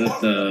things with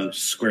the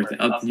square thing.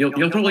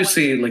 You'll probably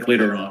see like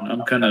later on.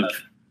 I'm kind of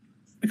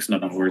mixing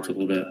up my words a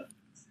little bit.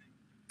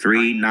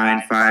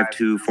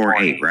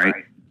 395248, right?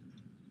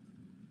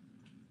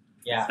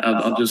 Yeah.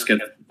 I'll just get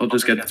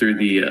through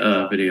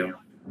the video.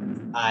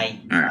 I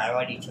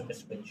already took a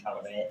screenshot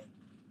of it.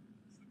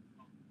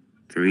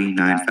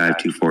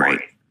 395248.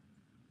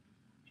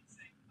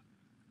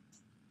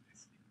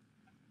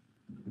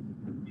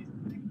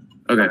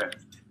 Okay.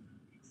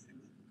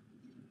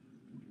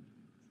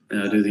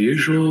 Now do the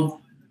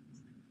usual.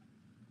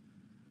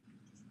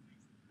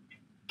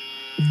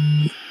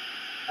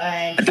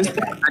 And At this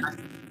point,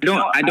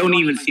 I don't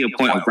even see a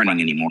point of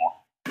running anymore.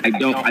 I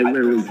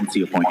literally don't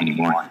see a point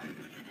anymore.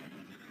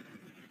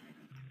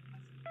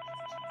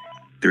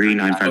 3,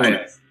 9, 5,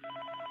 Okay.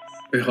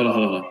 Wait, hold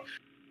on.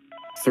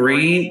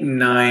 3,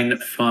 9,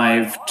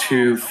 5,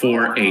 2,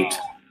 4, 8. It's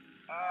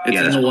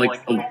Yeah, in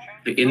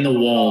the in the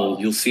wall.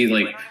 You'll see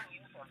like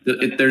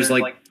there's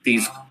like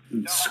these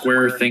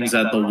square things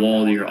at the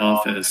wall of your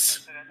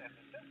office.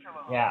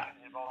 Yeah.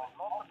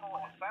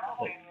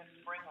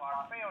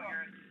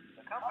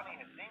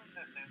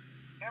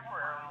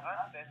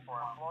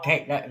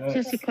 Okay,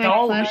 Just a quick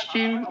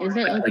question. Is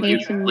it okay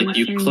to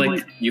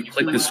mention... You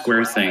click the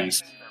square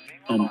things.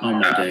 Oh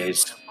my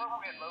days.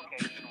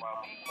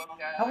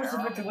 How was the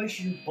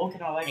ventilation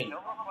broken already?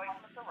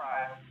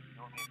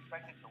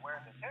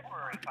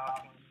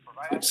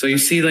 So you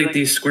see like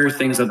these square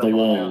things at the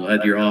wall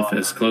at your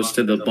office, close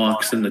to the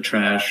box in the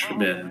trash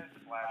bin.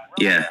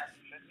 Yeah.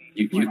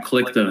 You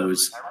click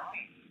those.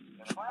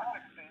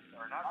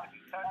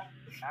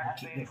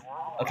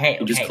 Okay.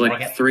 You just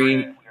click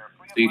 3. So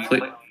you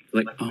click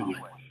like, oh my.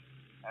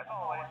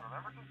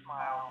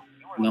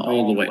 Not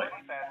all the way.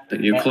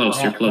 You're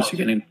close. You're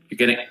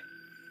getting.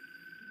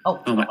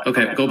 Oh my.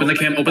 Okay, go open the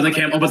cam. Open the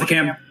cam.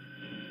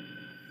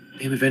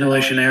 Damn it,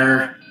 ventilation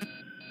error.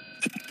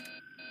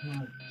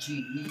 Oh,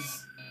 jeez.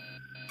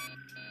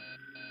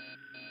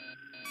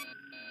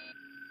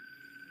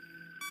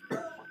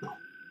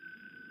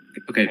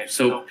 Okay,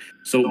 so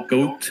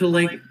go to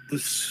like the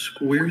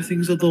square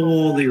things of the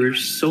wall. They were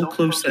so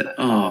close that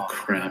oh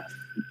crap.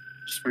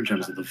 Sprint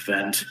jumps at the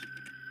vent.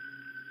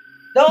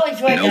 No,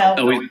 he's right now.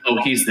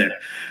 He's there.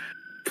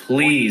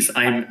 Please,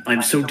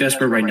 I'm so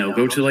desperate right now.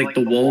 Go to like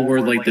the wall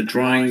where like the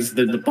drawings,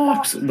 the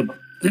box and the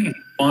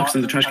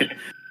trash can.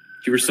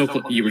 You were so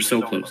close.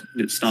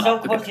 Stop. So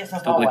close, Okay. yes,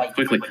 Stop like,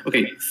 quickly.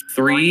 Okay.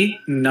 3,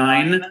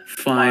 9,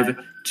 5,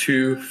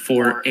 2,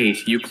 4,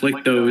 8. You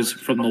click those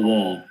from the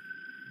wall.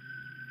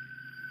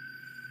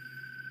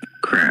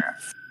 Crap.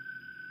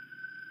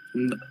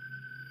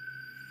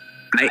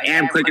 I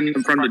am clicking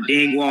them from the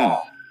dang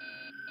wall.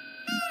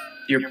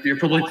 You're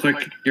probably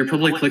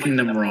clicking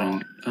them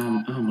wrong.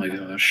 Oh my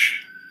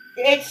gosh.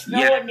 It's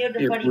nowhere near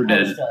the funny we're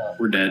dead. poster.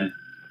 We're dead.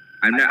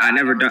 I've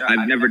never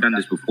done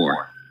this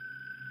before.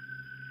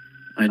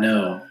 I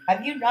know.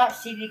 Have you not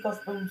seen Nico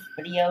Spoon's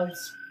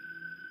videos?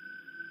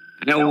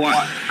 I don't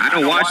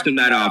watch them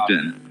that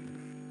often.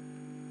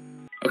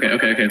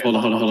 Okay. Hold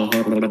on.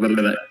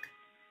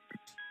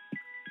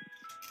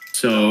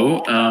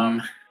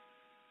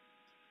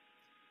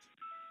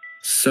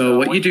 So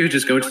what you do,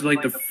 just go to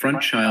like the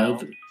front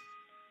child.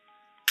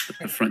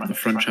 The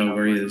front child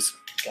where he is.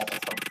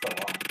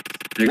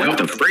 There you What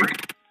go. the freak?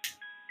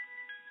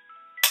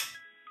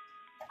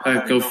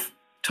 Go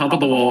top of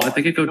the wall. I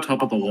think it go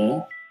top of the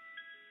wall.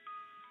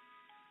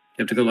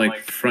 You have to go like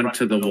front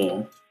to the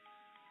wall.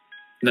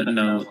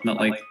 No, not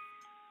like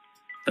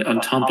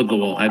on top of the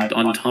wall.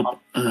 On top.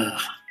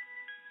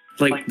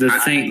 Like the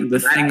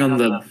thing on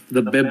the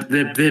bib.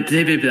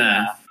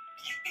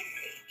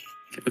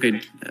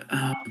 Okay.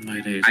 Oh my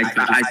days.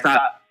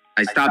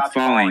 I stopped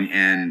falling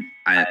and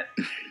I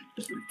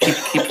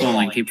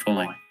keep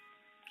falling.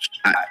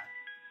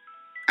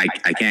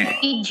 I can't.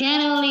 He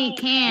generally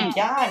can't.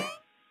 God.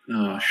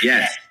 Oh shit.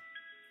 Yes.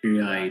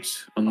 Right.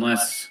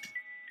 Unless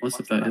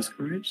if that is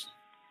correct.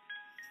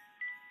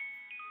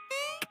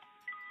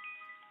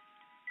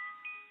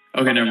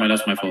 Okay, never mind.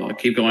 That's my fault.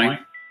 Keep going.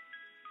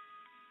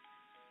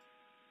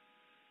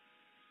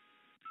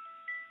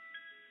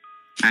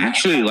 I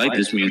actually like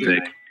this music.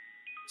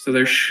 So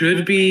there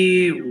should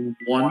be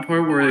one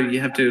part where you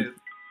have to.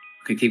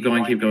 Okay, keep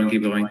going.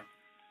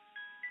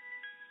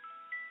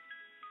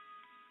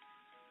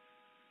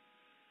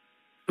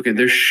 Okay,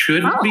 there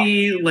should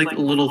be like a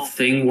little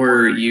thing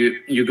where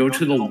you go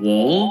to the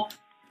wall,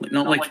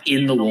 not like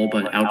in the wall,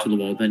 but out to the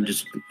wall. Then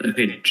just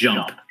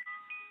jump.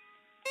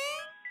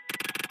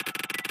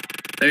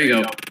 There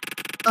you go.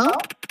 Oh?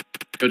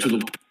 Go to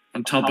the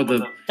on top of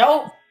the.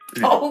 Don't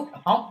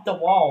hump the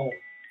wall.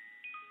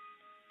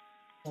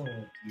 Oh,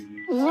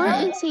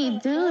 What is he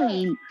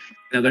doing?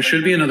 Now there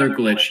should be another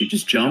glitch. You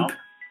just jump.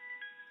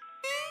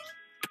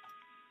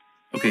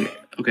 Okay.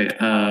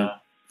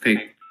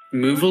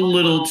 Move a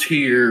little to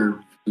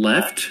your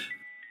left,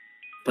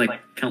 like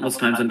countless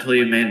times until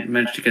you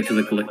manage to get to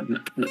the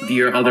glitch.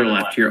 Your other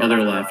left.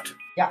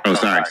 Yeah. Oh,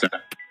 sorry.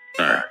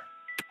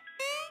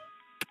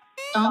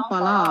 Don't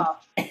fall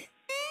off.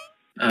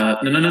 No.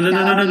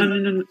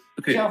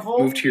 Okay, Careful.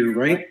 move to your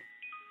right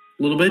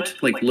a little bit,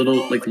 like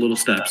little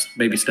steps,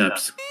 baby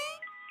steps.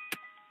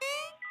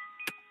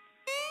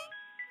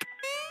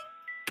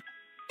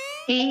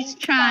 He's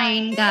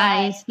trying,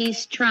 guys.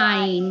 He's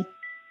trying.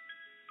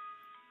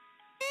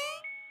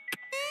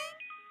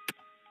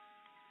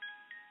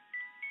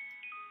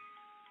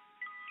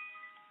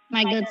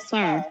 My good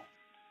sir.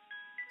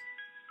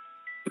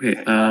 Okay,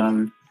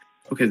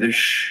 there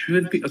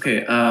should be,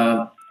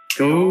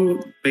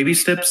 go baby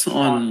steps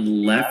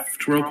on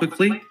left real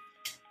quickly.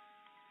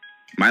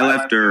 My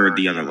left or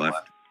the other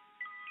left?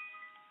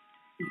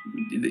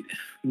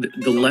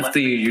 The left that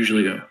you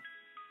usually go.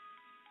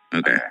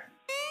 Okay.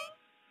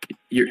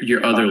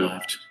 Your other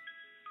left.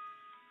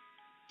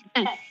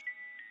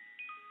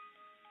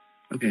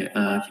 Okay,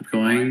 keep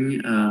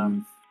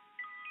going.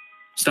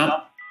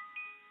 Stop.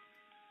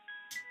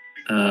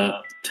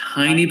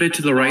 Tiny bit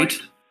to the right.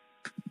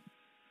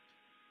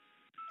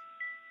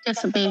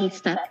 Just a baby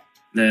step.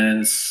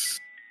 Then,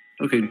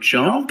 okay,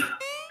 jump.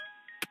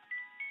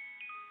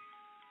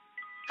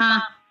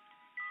 Huh?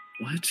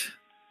 What?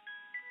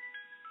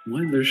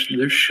 What? There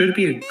should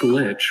be a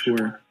glitch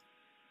where.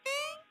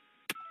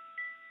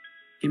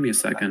 Give me a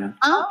second.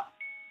 Oh.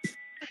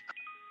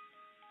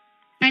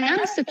 I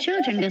noticed the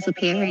children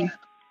disappearing.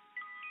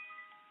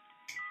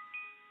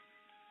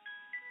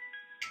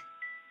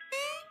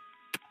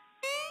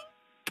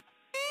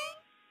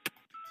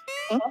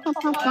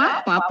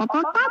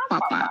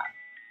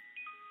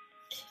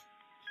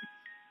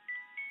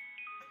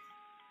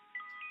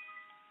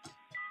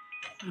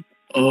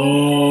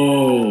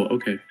 Oh,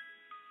 okay.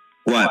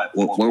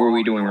 What were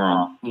we doing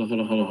wrong? Hold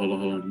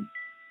on.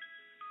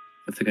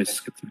 I think I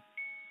skipped it.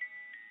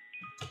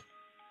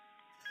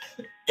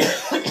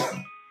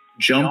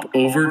 Jump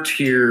over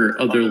to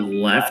your other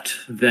left,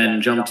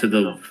 then jump to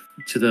the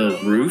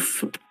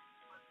roof.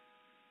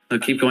 Now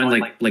keep going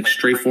like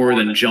straight forward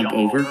and jump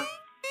over.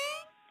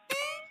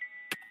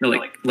 No,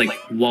 like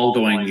while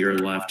going to your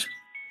left.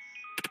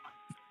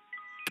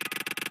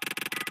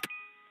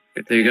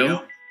 Okay, there you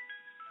go.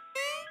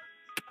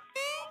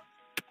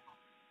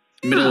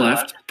 Middle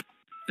left,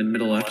 and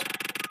middle left.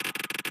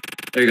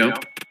 There you go.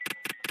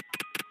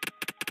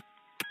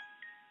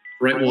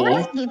 Right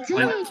wall.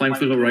 Climb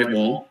through the right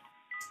wall.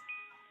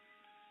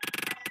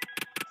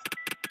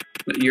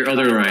 Your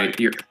other right.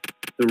 The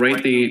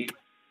right. Do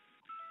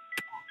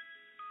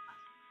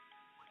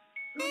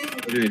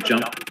a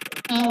jump.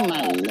 Oh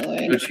my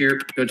lord.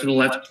 Go to the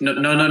left. No.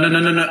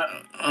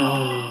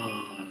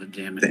 Oh,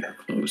 damn it. They're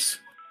close.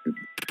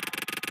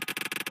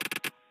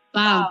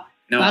 Wow.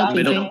 No, wow,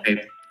 middle.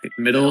 Okay.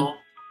 Middle.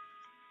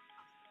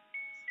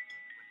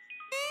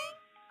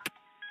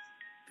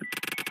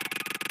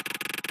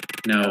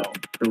 No,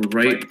 the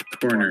right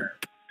corner.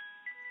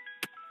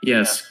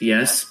 Yes.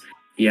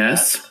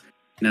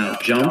 Now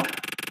jump.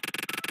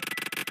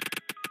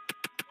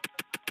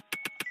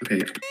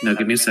 Okay, now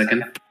give me a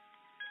second.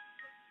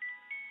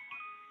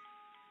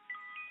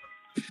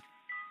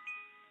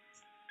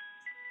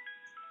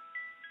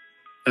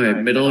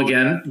 Okay, middle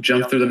again.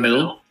 Jump through the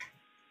middle.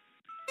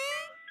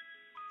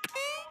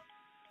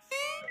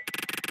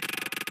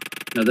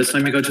 Now this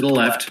time you go to the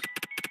left.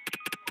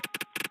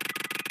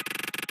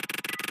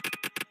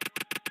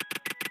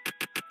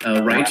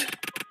 Right.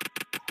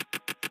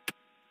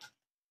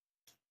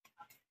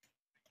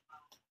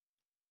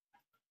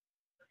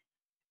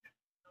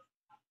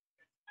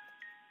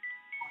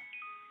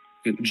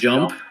 Okay,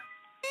 jump.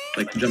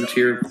 Like jump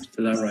to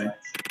that right.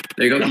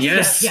 There you go.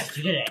 Yes,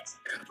 you did it.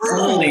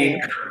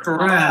 Holy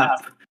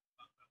crap.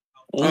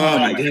 Oh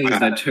my goodness,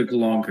 that took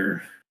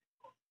longer.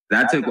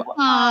 That took.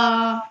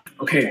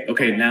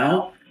 Okay,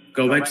 now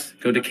go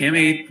to Cam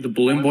 8, the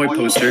Balloon Boy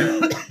poster.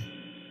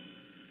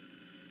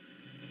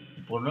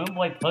 Balloon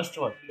Boy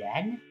poster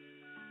again?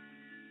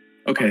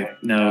 Okay,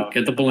 now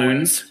get the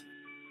balloons.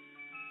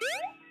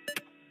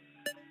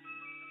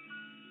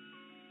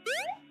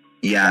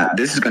 Yeah,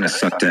 this is gonna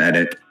suck to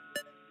edit.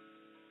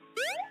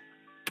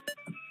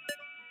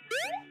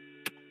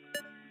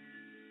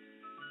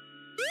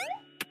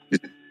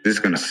 This is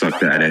gonna suck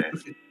to edit.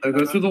 Now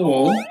go through the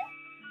wall.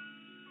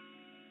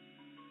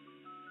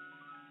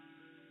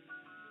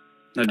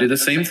 Now do the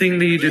same thing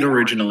that you did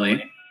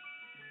originally.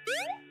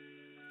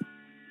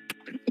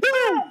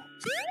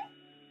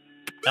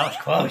 That was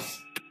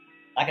close.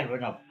 I could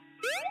run up.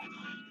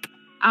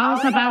 I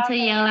was about to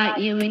yell at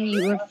you when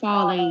you were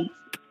falling.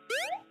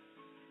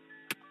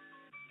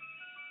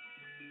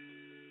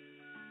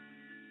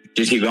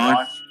 Just keep going.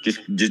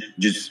 Just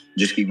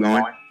keep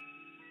going.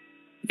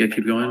 Yeah,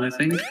 keep going, I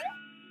think.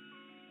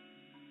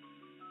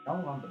 I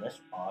don't remember this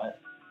part.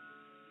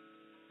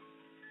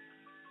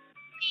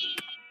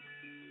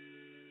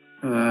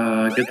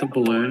 Get the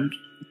balloon.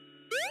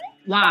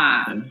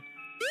 Wow.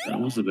 That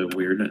was a bit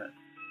weird.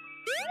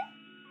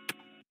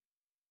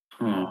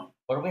 Huh.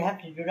 What do we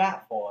have to do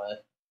that for?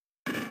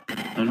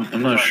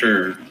 I'm not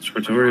sure.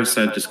 Tutorial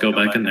said just go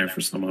back in there for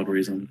some odd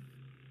reason.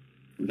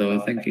 Though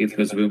I think 8th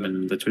goes boom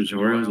and the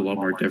tutorial is a lot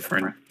more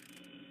different.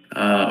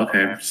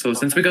 Okay, so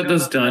since we got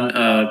those done,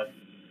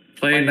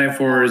 play Night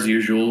 4 as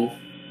usual.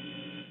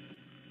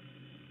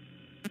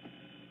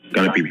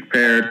 Gotta be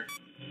prepared.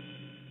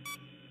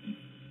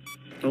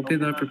 Don't be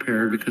that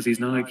prepared because he's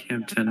not at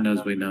Camp 10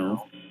 as we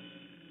know.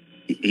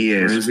 He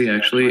is. Or is he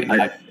actually?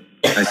 I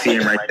see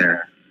him right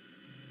there.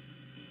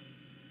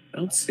 I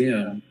don't see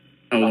him.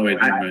 Oh,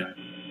 wait, never mind.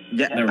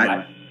 Yeah, Never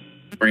mind.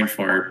 Brain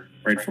fart.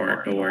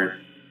 Don't worry.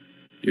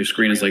 Your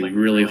screen is like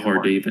really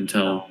hard to even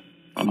tell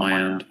on my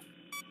end.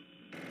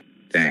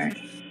 Dang.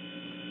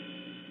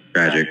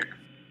 Tragic.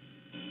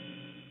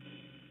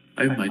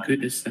 Oh my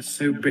goodness, that's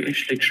so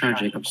Britishly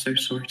tragic. I'm so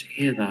sorry to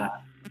hear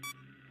that.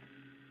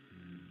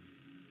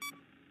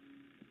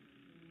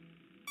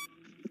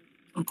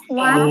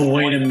 Oh,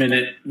 wait a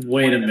minute.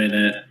 Wait a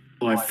minute.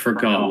 Oh, I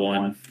forgot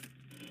one.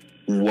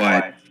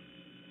 What?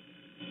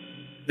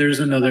 There's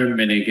another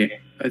mini game.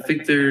 I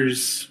think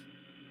there's...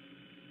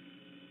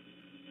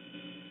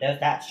 There's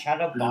that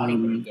Shadow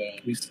Bonnie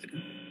game.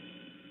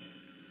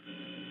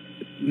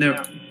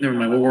 Never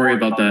mind. We'll worry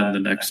about that in the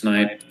next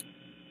night.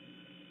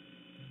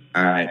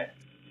 All right.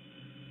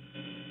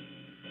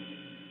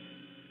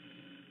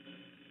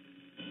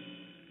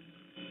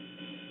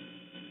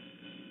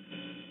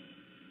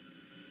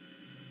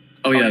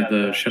 Oh yeah,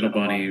 the Shadow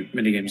Bonnie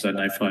minigames at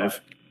night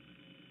 5.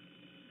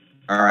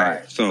 All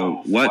right.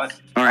 So what?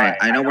 All right.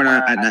 I know we're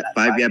not at night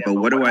 5 yet, but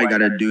what do I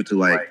gotta do to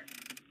like?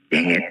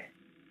 Dang it!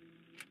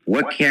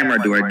 What camera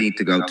do I need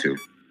to go to?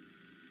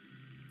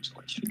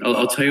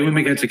 I'll tell you when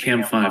we get to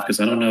Cam 5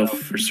 because I don't know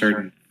for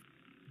certain.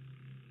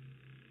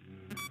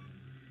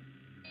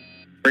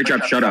 Break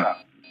up! Shut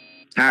up!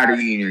 Tired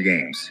of you in your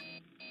games.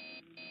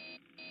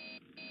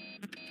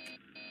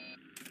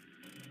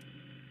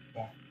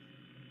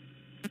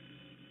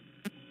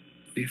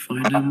 Do you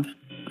find him?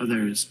 Oh,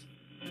 there he is.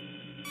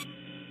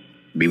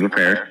 Be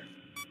prepared.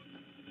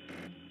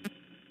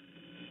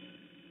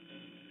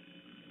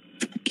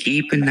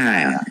 Keep an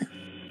eye on him.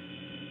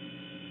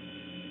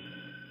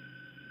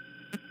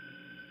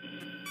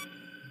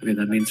 Okay,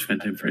 that means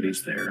Phantom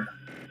Freddy's there.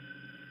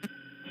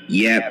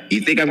 Yep.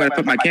 You think I'm gonna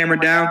put my camera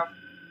down?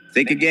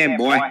 Think again,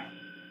 boy.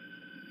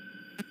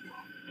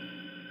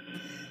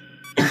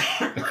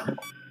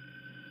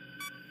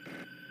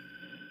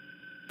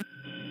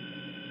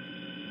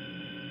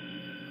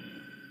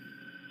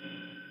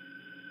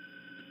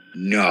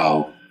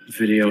 No.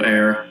 Video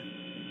error.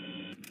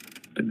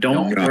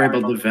 Don't worry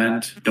about the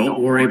vent. Don't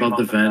worry about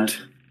the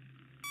vent.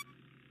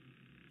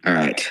 All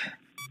right.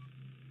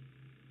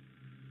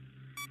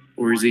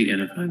 Or is he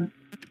in a vent?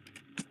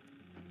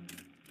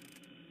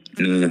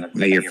 No,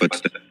 I hear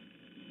footsteps.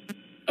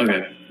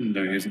 Okay.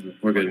 No,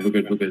 we're good. We're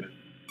good. We're good.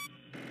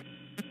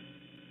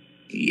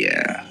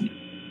 Yeah.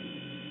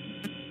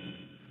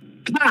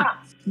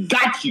 Ah,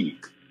 got you.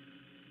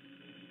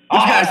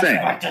 What you guys say?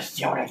 I to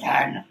steal it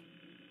again.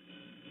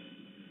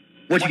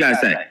 What you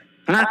guys say?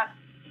 Huh?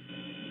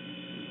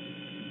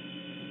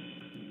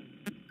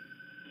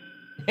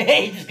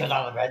 He just goes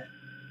on the bed.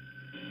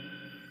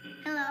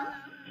 Hello?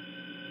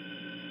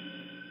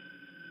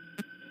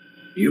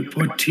 You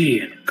put tea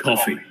in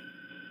coffee.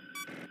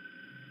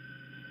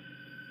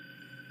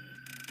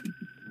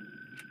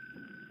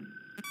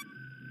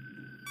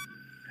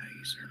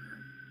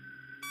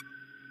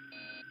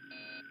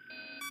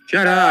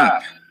 Shut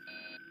up.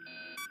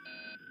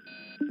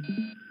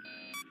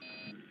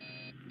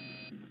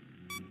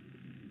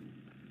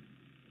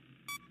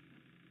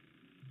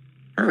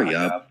 Hurry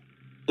up,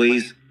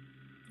 please.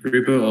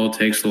 Reboot all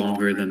takes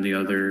longer than the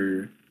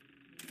other.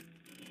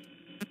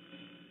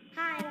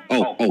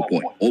 Oh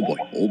boy, oh boy,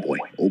 oh boy,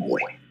 oh boy.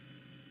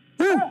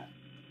 Woo.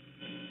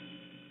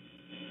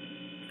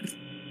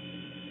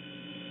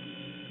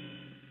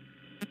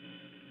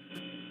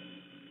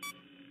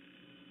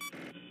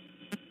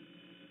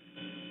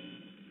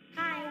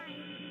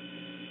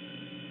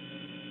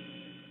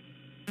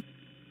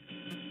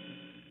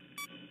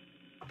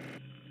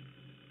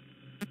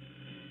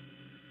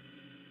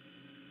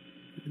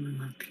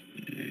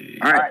 Okay.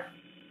 All right,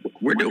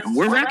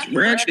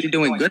 we're actually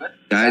doing good,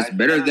 guys.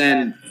 Better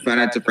than Funni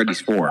Mentor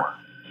Freddy's 4.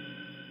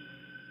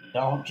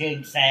 Don't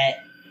jinx it.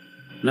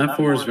 That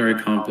 4 is very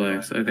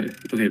complex. Okay,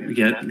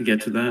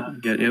 get to that.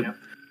 Yep.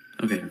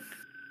 Okay.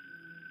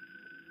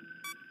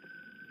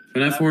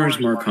 That 4 is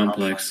more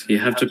complex. You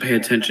have to pay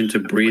attention to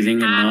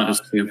breathing and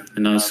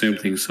not assume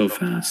things so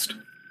fast.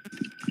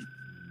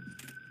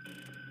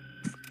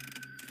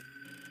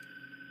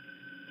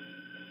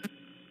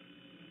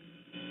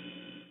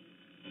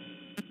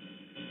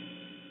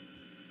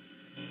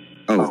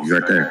 Oh, you're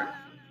right there.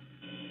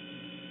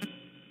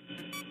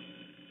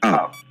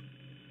 Oh.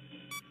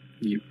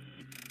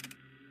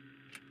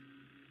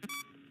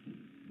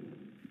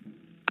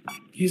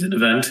 He's in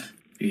an event.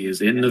 He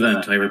is in an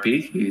event. I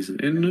repeat, he's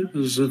in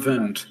his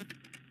event.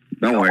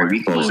 Don't worry,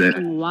 we close it.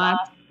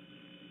 What?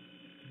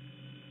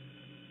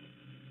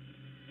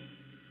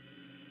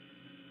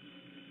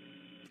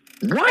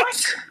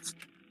 What?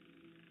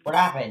 What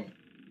happened?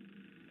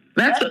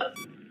 That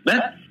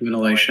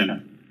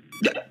Ventilation.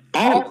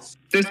 all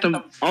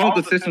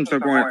the systems are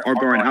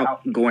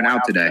going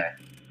out today.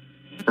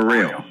 For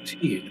real.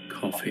 Tea and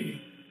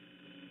coffee.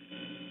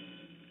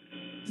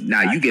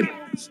 Now you get.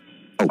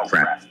 Oh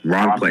crap!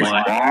 Wrong place.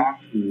 Wrong.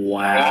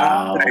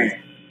 Wow.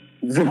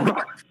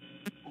 Wrong.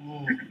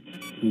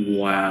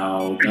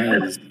 Wow.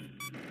 That is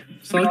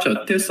such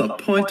a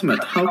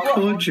disappointment. How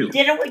could you?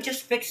 Didn't we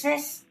just fix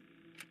this?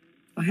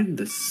 I am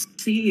the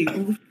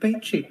CEO of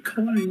Beijing.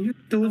 Come on, you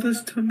do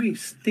this to me,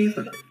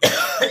 Stephen.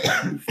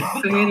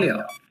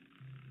 Failure.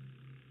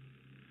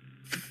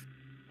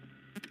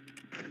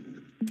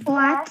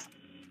 What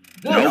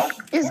Nope.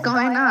 is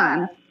going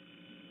on?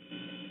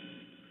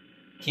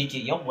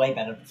 TJ, you're way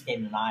better at this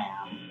game than I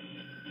am.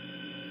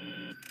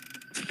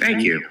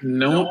 Thank you.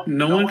 No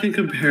one can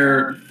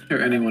compare or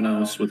anyone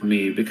else with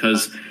me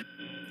because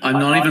I'm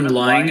not even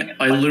lying.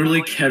 I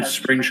literally kept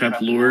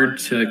Springtrap lured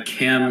to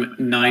cam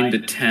 9 to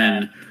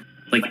 10,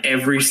 like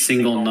every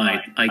single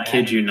night. I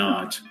kid you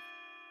not.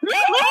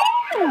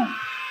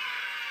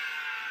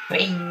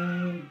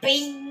 Bing,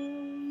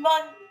 bing,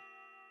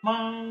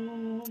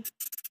 mon.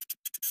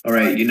 All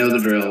right, you know the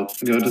drill.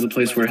 Go to the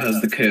place where it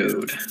has the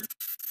code.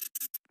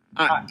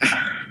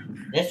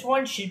 This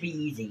one should be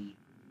easy.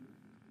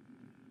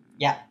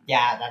 Yeah,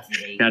 that's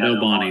easy. Shadow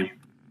Bonnie.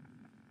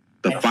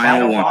 The And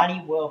final Shadow one.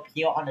 Bonnie will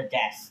appear on the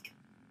desk.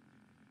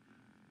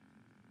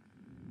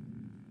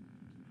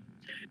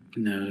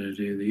 Now to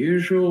do the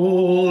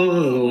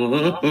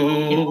usual.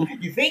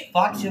 You think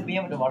Fox will be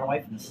able to run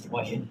away from this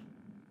situation?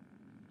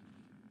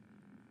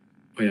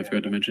 Oh yeah, I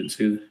forgot to mention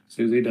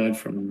Susie died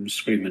from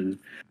screaming,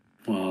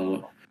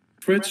 while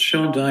Fritz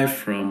shall die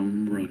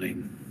from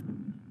running.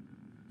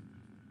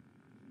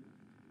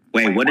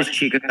 Wait, what does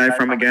Chica die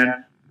from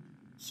again?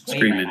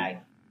 Screaming.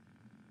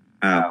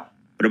 Oh.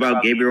 What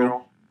about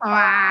Gabriel?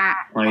 I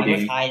was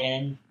Hiding.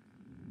 hiding.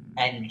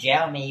 And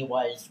Jeremy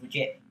was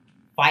legit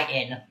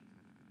fighting.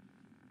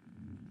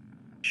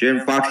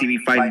 Shouldn't Foxy be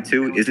fighting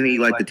too? Isn't he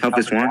like the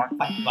toughest one?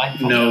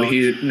 No,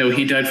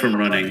 he died from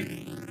running.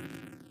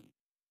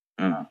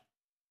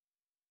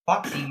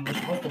 Foxy was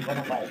supposed to run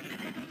away.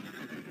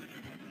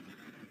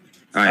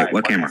 Alright,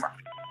 what camera?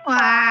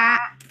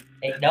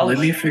 Let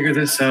me figure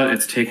this out.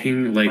 It's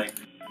taking like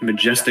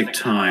majestic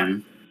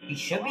time. He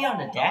should be on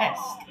the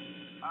desk.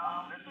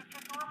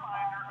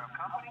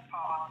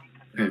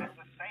 Okay.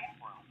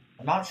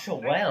 I'm not sure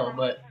well,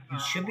 but he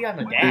should be on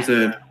the desk.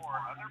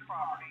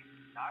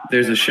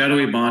 There's a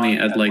shadowy Bonnie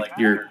at like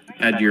your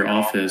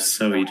office,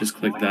 so you just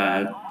click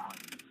that.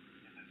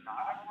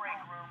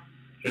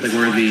 Like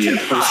where the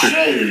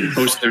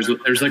poster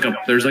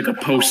there's like a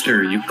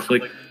poster. You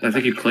click, I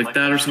think you click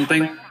that or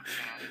something.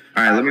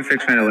 Alright, let me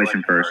fix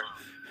ventilation first.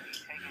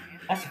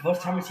 That's the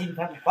first time we've seen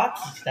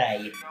Foxy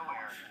today.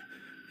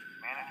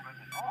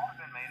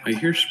 I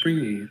hear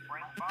Springy.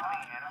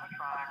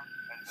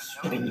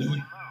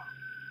 Springy.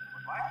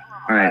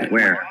 Alright,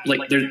 where?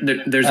 Like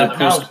there's a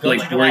post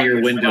like where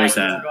your window's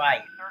at.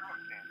 Right.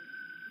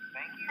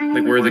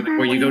 Like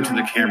where you go to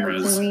the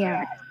cameras.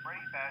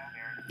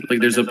 Like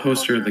there's a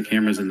poster of the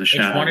cameras in the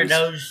shadows. It's one of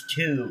those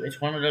two.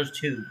 It's one of those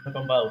two. Click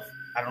on both.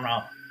 I don't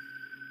know.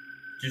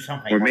 Do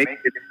something. Or maybe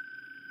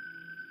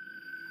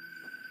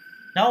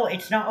No,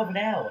 it's not over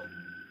there.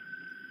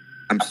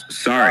 I'm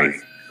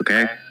sorry,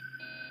 okay?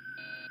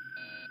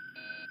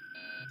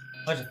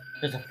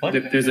 There's a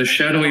foot. There's a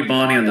shadowy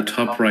Bonnie on the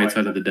top right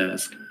side of the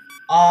desk.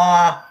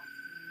 Top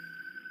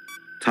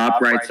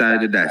right side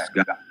of the desk.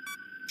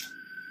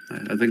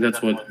 I think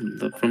that's what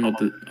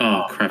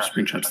oh crap,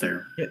 screenshot's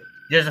there.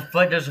 There's a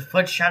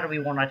foot shadowy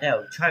one right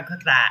there. Try to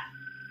click that.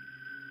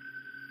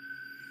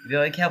 Be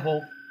very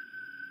careful.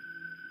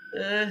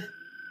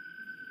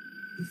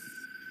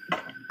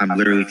 I'm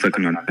literally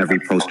clicking on every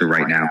poster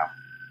right now.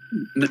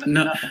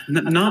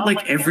 Not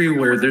like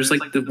everywhere. There's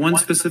like the one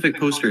specific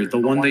poster, the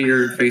one that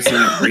you're facing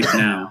at right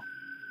now.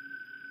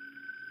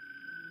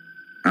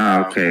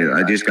 Oh, okay.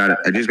 I just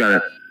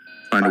gotta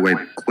find a way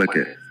to click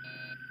it.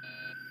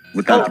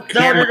 Without the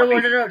camera.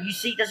 No. You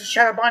see, there's a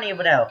Shadow Bonnie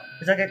over there.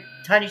 There's like a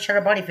tiny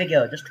Shadow Bonnie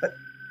figure. Just click.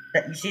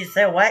 You see the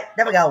silhouette?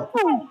 There we go.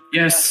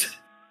 Yes.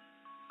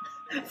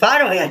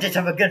 Finally, I did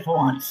something good for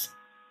once.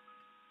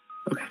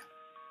 Okay.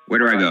 Where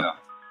do I go?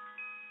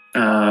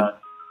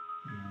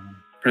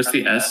 Press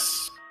the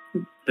S.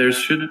 There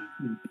should.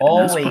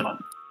 Oh wait.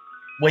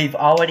 We've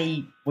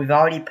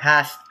already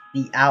passed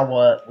the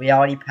hour. We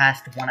already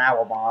passed the 1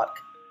 hour mark.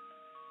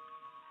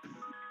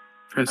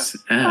 Press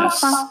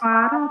S.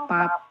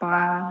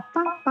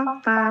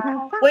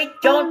 We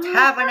don't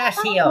have an S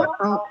here.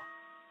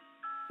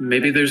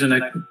 Maybe there's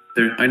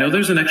I know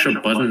there's an extra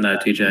button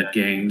that TJ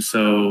gang,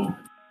 so.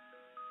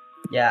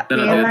 Yeah.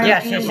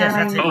 Yes,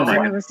 that's it. Oh my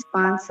God.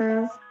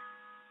 Unresponsive.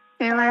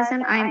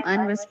 Realizing I'm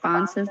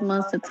unresponsive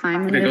most of the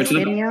time in this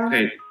video.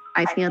 Okay.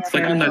 I feel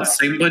Click terrible. on that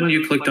same button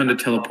you clicked on to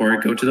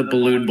teleport. Go to the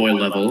balloon boy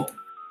level.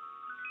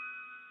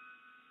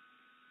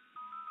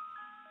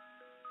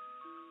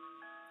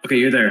 Okay,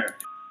 you're there.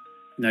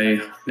 Now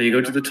you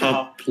go to the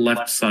top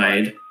left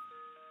side.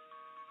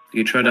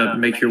 You try to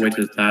make your way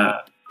to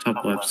that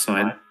top left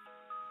side.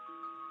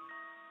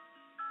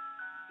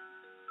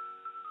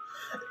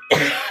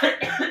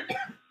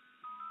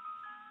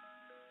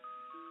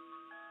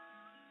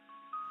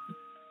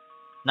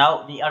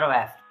 No, the other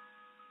left.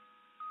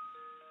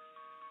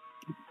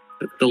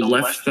 The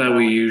left that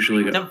we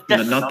usually go. Not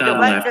that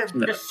left.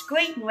 The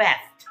screen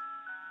left.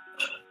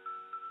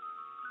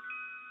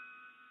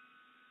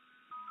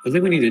 I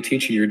think we need to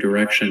teach you your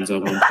directions at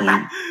one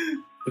point.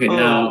 Okay,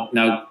 now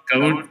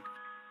go.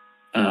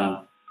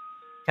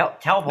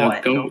 Teleport.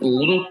 Now go a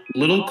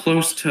little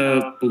close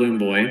to Balloon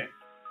Boy.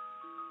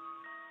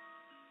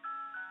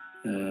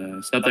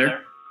 Stop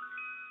there.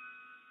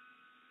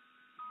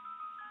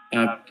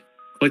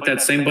 Click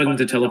that same button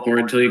to teleport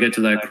until you get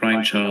to that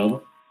crying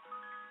child.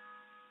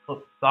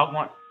 Dog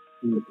one.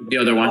 The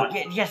other one. Oh,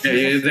 yes.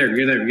 You're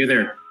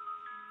there.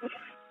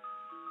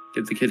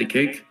 Get the kitty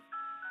cake.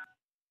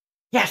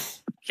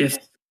 Yes. Yes.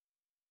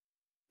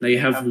 Now you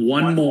have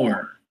one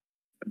more.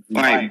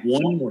 All right.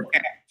 One more.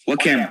 What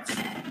camera?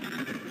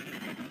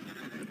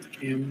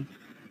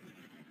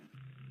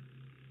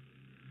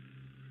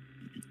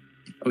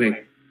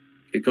 Okay.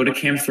 Go to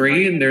cam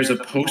 3, and there's a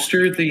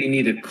poster that you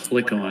need to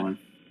click on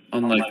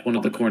like one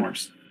of the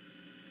corners.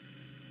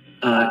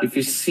 If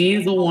you see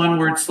the one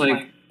where it's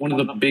like one of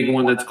the big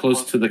one that's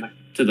close to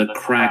the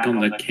crack on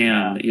the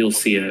cam, you'll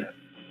see it.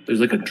 There's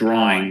like a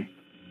drawing.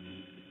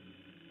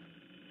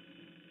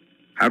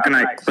 How can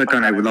I click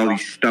on it with all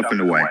these stuff in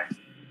the way?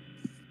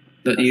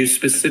 That you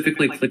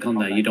specifically click on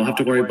that. You don't have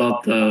to worry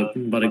about it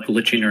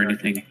glitching or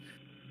anything.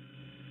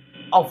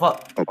 Oh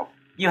fuck! Oh.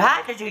 You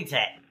had to do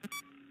that.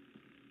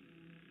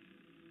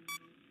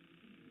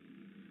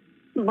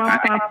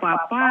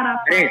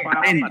 Hey,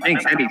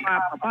 thanks, Eddie.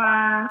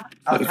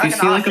 If you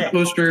see like a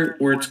poster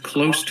where it's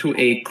close to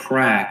a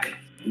crack,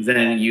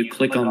 then you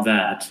click on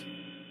that.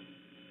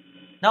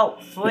 No,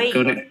 free.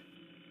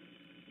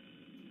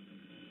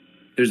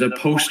 There's a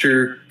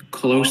poster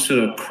close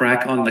to a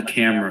crack on the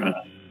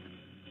camera.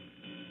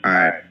 All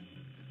right.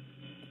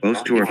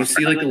 Close to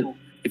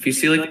If you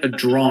see like a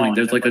drawing,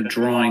 there's like a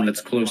drawing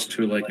that's close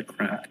to like a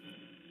crack.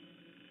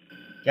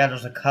 Yeah,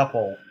 there's a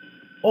couple.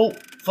 Oh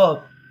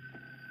fuck!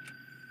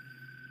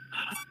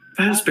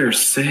 Fazbear's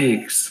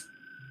sakes.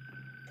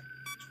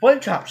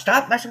 Springtrap,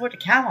 stop messing with the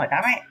camera,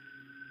 damn it!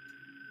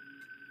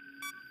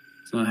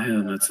 It's not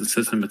him, it's the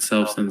system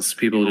itself, since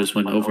people just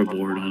went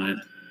overboard on it.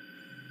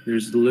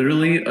 There's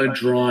literally a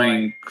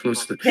drawing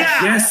close to the...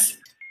 Yeah. Yes!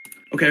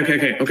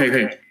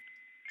 Okay.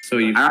 So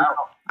you...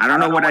 I don't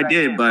know what I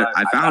did, but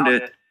I found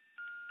it.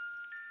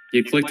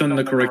 You clicked on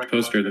the correct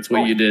poster, that's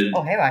what you did.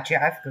 Oh, hey, actually,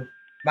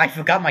 I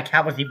forgot my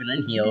cat was even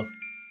in here.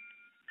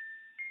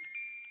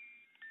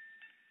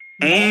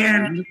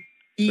 And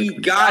he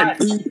got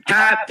the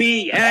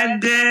happy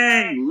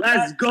ending.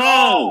 Let's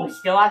go. We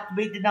still have to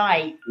beat the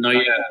night. Not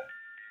yet.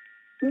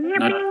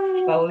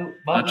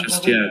 Not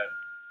just yet.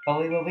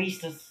 But we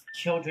released the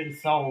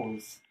children's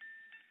souls.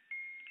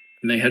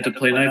 And they had to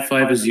play night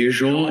 5 as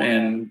usual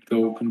and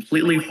go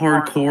completely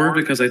hardcore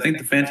because I think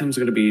the Phantom's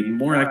going to be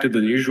more active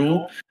than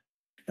usual.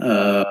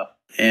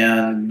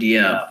 And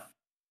yeah.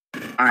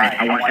 All right,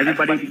 I want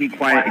everybody to be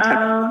quiet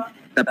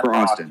except for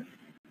Austin.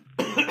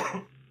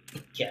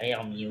 Okay,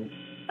 I'm mute.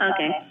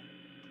 Okay.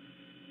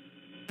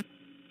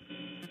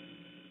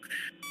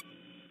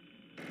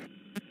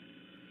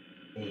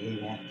 Hey,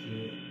 that's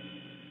you.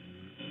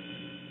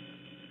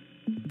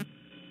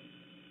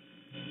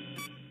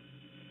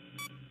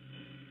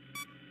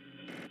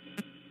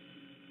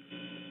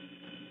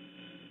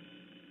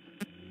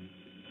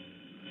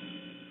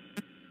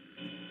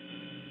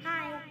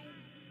 Hi.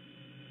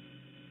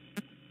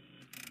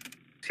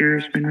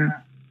 Serious right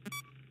now?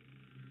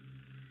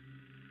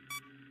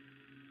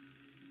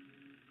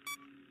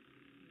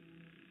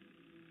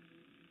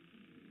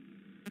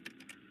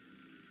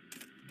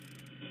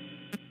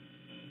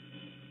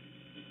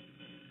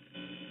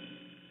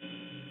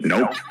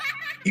 Nope.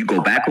 You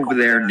go back over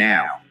there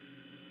now.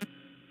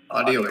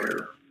 Audio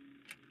error.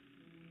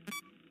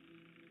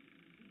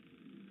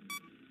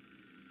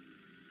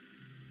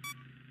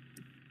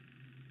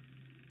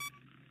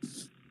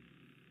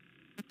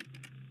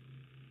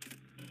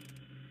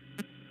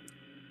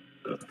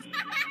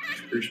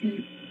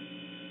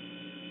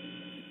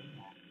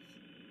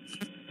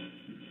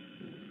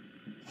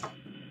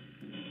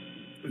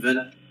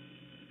 Then,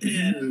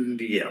 and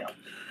yeah.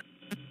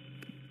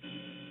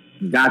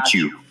 Got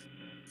you.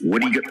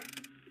 What do you got?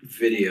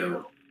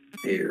 Video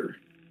error.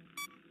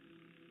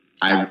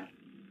 Why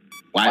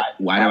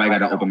do I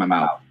gotta open my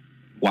mouth?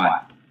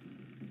 Why?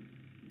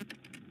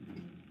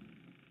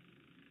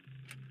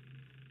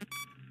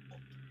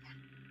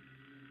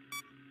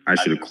 I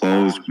should have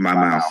closed my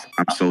mouth.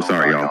 I'm so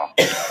sorry, y'all.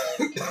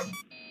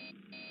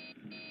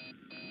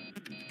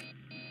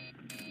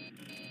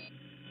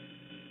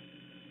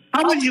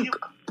 How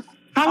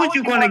was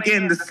you gonna get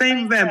in the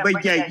same event,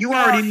 but yeah, you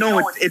already know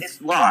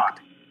it's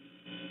locked.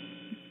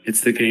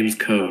 It's the game's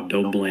code.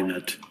 Don't blame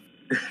it.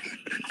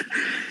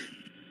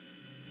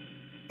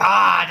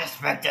 This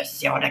Spectre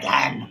sealed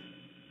again.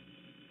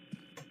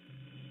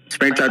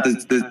 Spectre,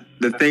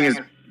 the thing has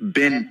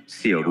been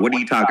sealed. What are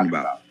you talking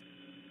about?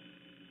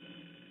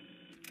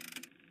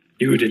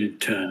 You didn't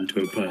turn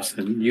to a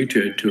person. You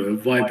turned to a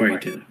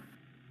vibrator.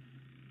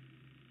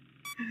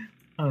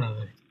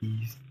 Oh,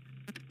 jeez.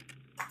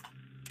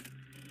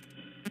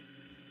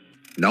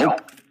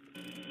 Nope.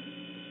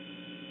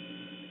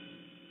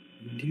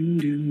 Do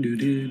do do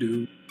do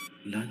do.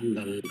 La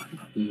la la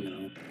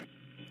la.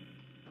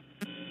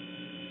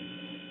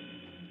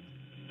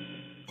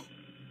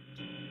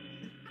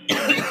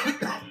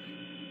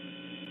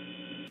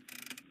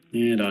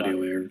 And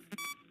audio error.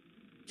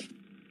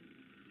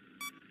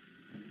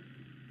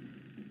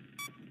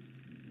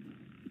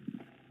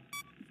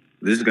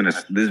 This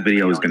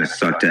video is gonna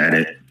suck to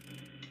edit.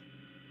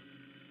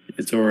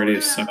 It's already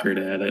a sucker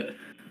to edit.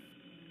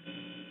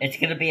 It's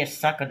gonna be a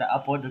sucker to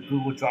upload to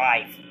Google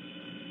Drive.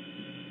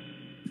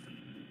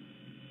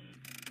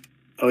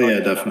 Oh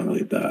yeah,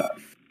 definitely that.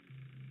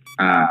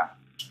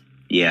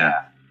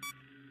 Yeah.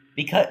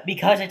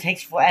 Because it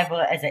takes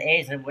forever as it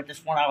is, and with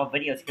just 1 hour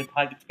videos, it could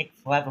probably take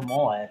forever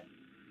more.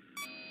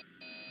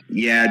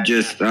 Yeah,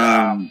 just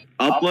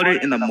upload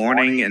it in the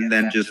morning and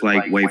then just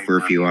like wait for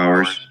a few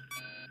hours.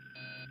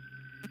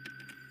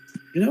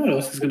 You know what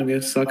else is gonna be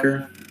a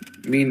sucker?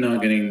 Me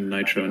not getting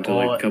Nitro until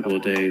like a couple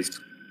of days.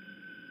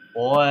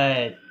 Or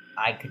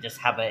I could just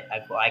have it. I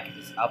could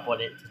just upload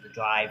it to the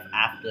drive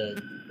after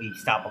we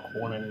stop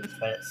recording and just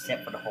let it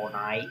sit for the whole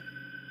night.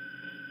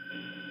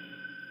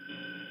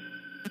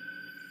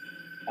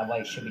 That way,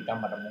 it should be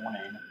done by the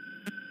morning.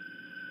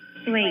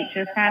 Wait,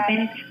 just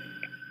happened?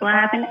 What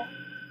happened?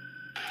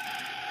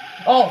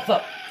 Oh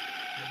fuck!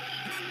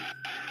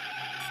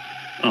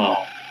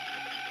 Oh.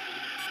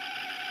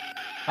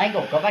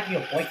 Michael, go back to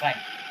your boyfriend.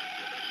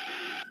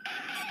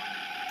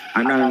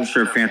 I'm not even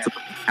sure Phantom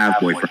have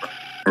boyfriends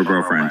or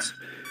girlfriends.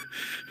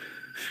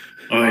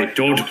 Alright,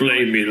 don't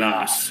blame me,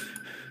 lass.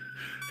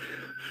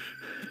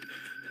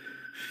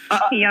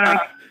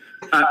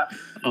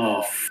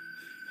 Oh.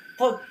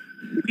 Fuck.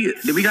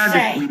 Did we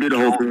gotta redo the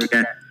whole thing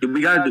again? Did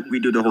we gotta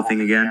redo the whole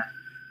thing again?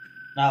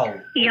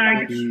 No.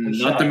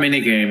 Not the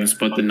mini games,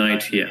 but the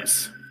night,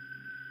 yes.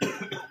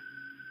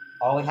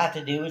 All we have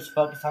to do is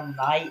focus on the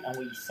night, and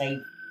we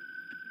save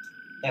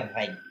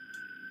everything.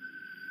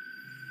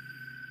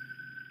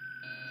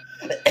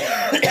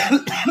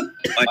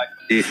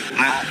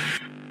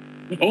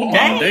 Oh my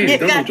Dang, days, you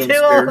double got jump 2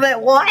 scare. of them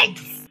at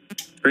once!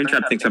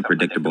 Springtrap thinks I'm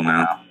predictable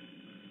now.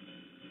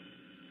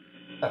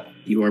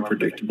 You are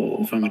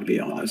predictable, if I'm gonna be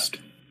honest.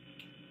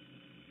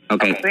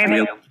 Okay,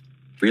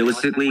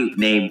 realistically,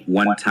 name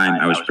one time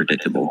I was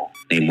predictable.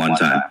 Name one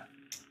time.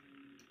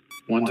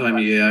 One time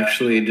you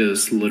actually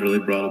just literally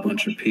brought a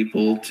bunch of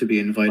people to be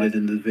invited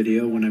into the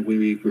video when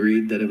we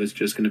agreed that it was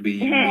just going to be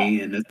you, me,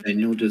 and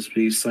Nathaniel just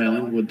be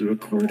silent with the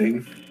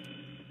recording.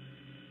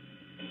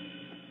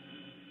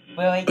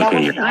 Wait, that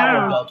was an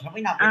hour ago. Can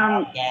we not bring it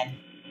up again?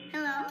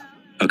 Hello?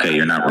 Okay,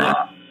 you're not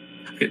wrong.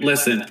 Okay,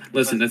 listen,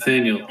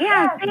 Nathaniel.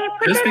 Yeah,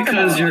 Just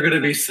because you're going to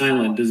be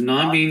silent does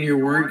not mean you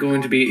weren't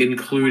going to be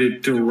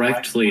included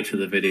directly to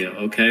the video,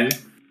 okay?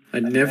 I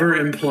never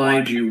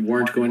implied you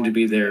weren't going to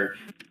be there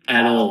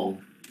at all.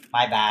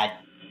 My bad.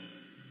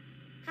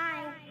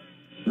 Hi.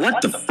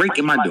 What the freak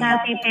am I doing?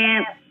 Happy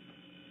pants.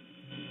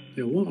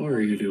 Yeah, what are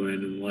you doing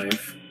in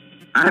life?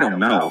 I don't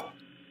know.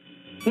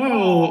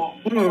 Whoa,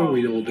 what are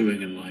we all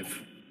doing in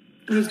life?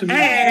 What is the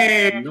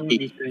Hey! No one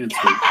needs to answer.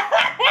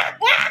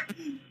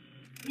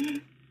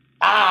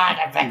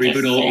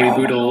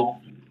 Reboot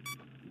all.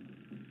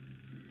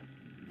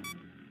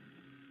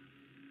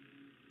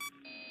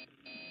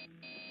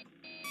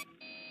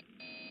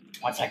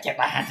 Once I get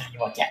my hands on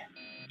you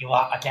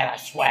again, I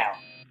swear.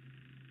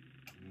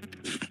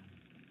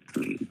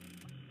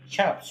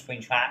 Shut up,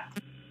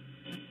 Springtrap.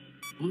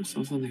 Oh,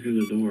 saw something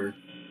through the door.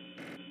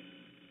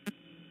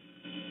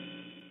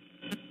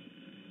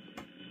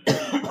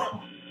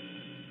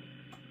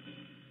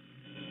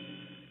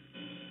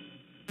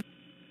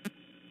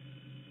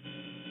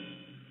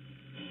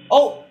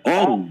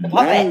 Oh, the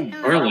puppet.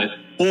 Charlotte.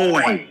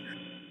 Boy,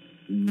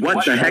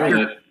 what the heck?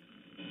 Charlotte.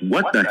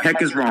 What the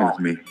heck is wrong with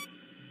me?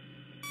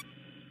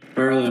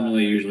 Charlotte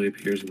only usually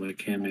appears in like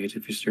cam 8.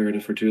 If you stare at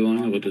it for too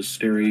long, it will just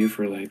stare at you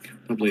for like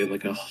probably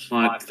like a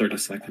hot 30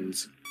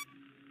 seconds.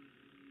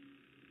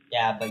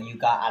 Yeah, but you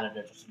got out of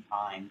there just in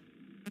time.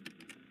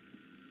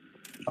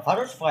 I thought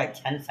it was for like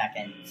 10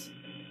 seconds.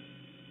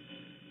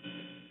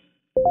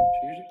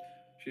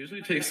 She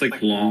usually takes like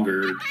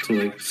longer to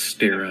like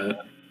stare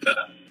at.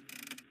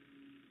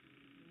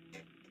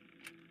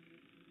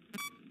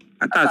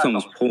 I thought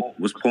someone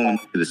was pulling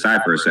to the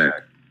side for a sec.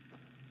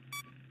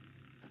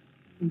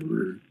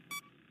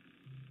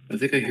 I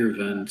think I hear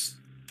vents.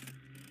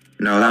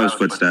 No, that was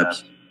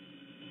footsteps.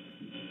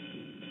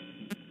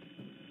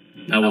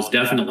 That was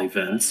definitely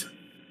vents.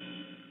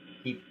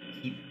 I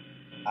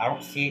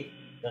don't see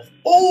it.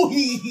 Oh,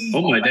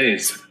 oh my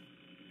days.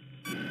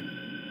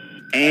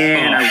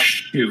 And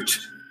shoot.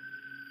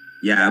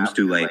 Yeah, I was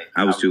too late.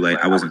 I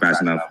wasn't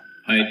fast enough.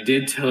 I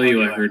did tell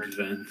you I heard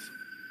vents.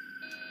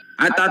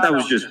 I thought that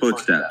was just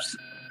footsteps.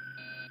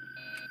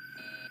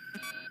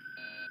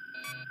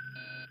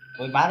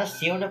 We might have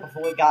sealed it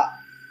before we got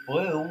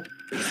blue.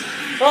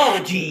 Oh,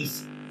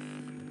 jeez.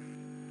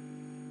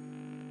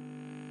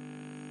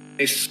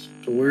 I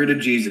swear to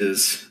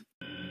Jesus.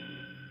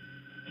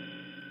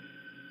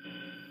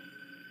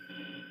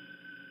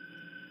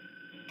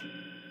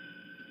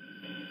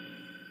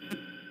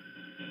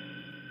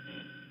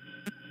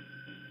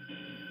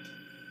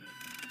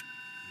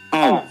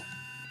 Oh,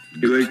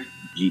 good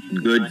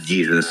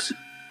Jesus.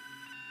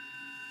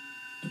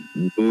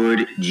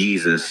 Good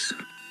Jesus.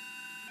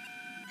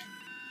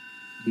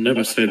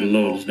 Never say the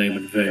Lord's name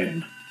in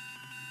vain.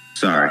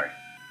 Sorry.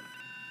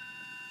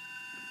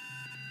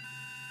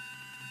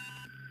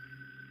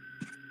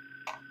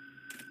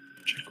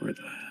 Check where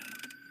the...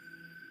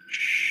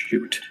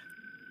 Shoot.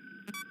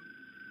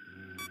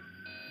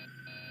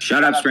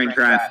 Shut up,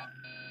 Springtrap.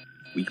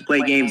 We can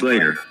play games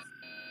later.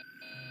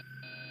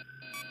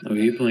 Oh,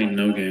 you playing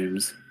no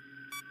games.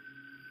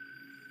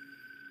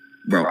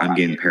 Bro, I'm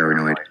getting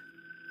paranoid.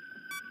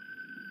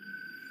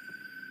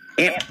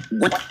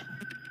 What?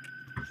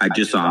 I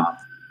just saw him.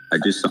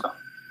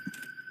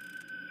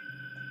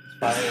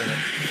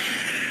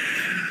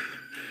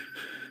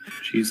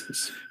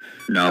 Jesus.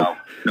 No,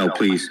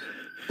 please.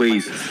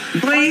 Please.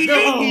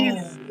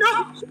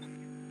 No.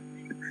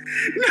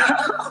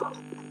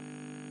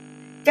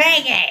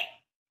 Dang it!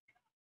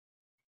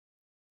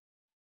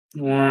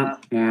 Did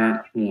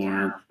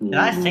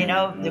I say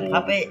no? The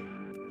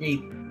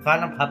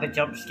final puppet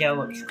jump scare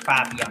looks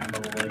crappy on the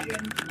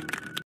version.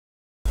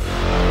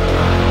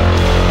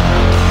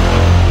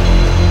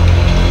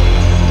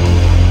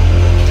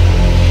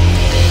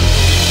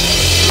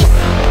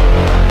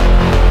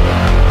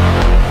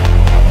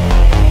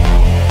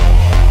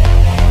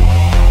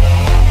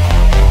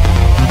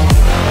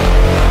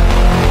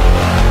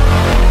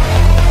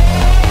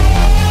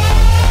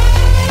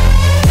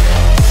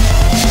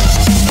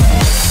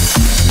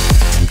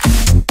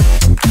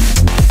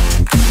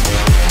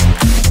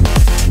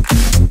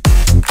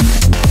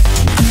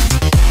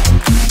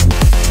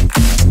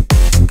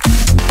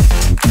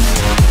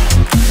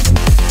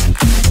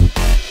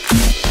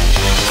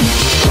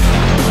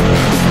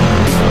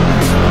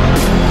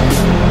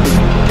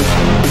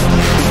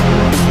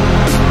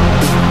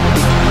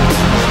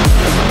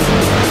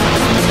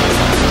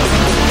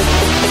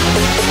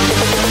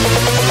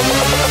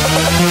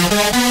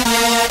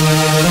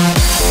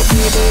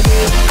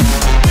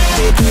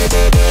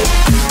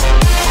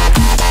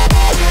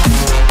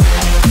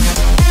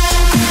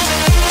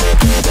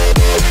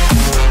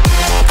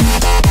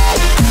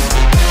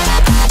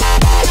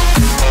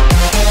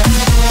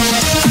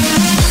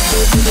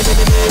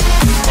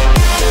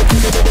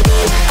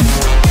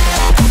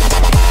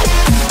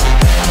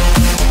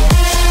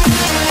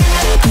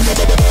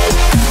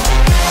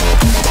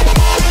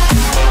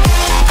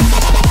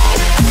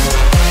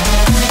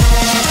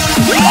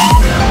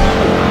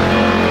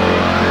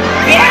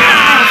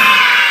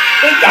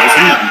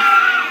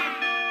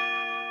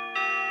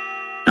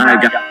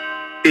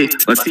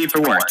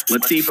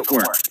 Let's see if it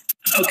works.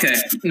 Okay,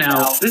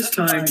 now this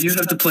time you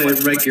have to play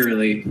it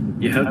regularly.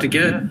 You have to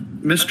get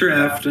Mr.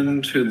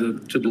 Afton to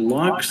the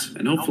locks,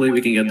 and hopefully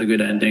we can get the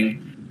good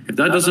ending. If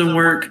that doesn't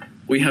work,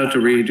 we have to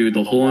redo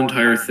the whole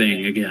entire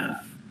thing again.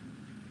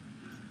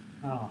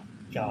 Oh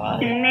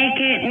God! Make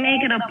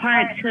it a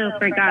part 2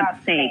 for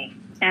God's sake,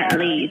 at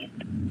least.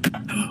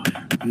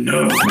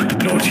 No,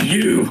 not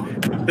you.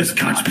 This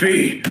can't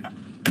be.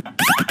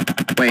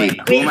 Wait,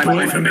 who am I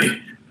away from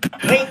me?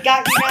 We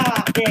got you now,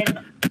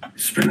 Afton.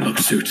 Springlock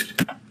suit.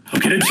 I'll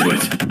get into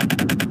it.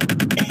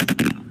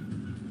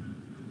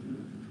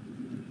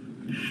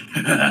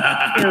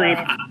 Do it.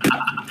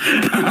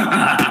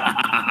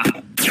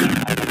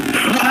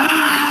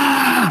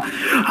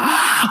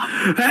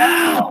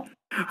 Help!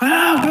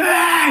 Help me!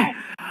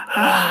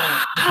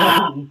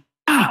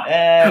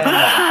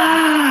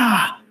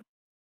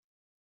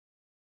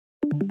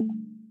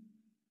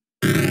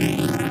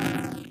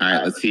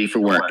 Alright, let's see if it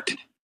worked.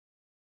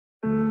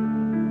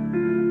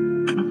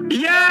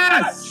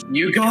 Yes!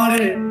 You got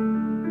it!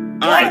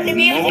 Alright,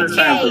 moment of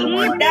silence,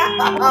 everyone.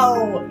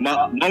 No!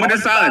 Moment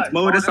of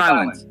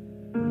silence.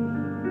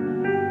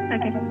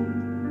 Okay.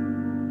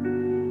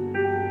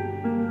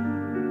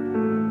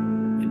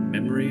 In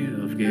memory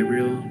of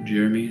Gabriel,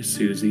 Jeremy,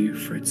 Susie,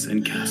 Fritz,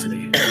 and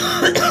Cassidy,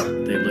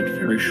 they lived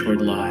very short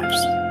lives,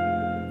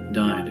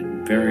 died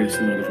in various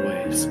emotive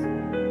ways.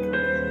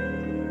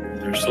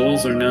 Their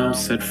souls are now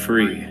set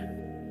free.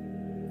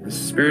 The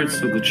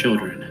spirits of the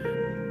children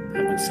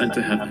have been sent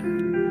to heaven.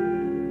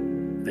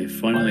 They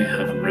finally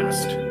have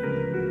rest.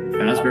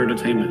 Fazbear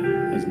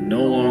Entertainment has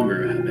no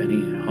longer have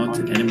any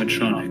haunted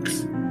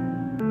animatronics.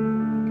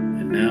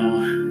 And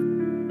now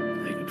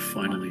they can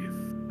finally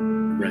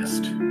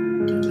rest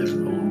in their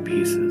own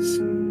pieces.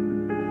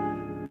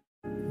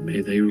 May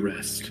they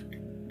rest.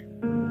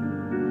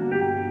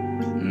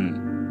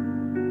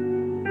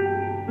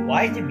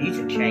 Why is the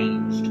music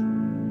changed?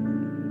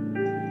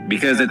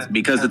 Because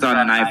it's on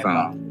an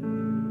iPhone.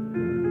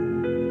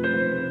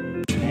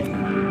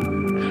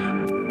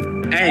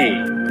 Hey,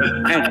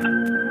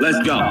 let's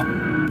go.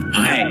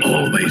 I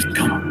always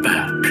come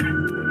back.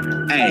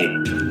 Hey.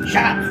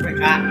 Shut up,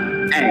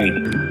 Richard. Hey.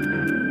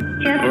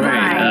 Just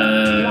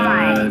Alright,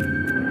 why?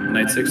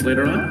 night 6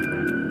 later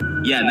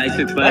on? Yeah, night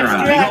 6 later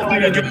on. Let's do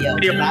that video.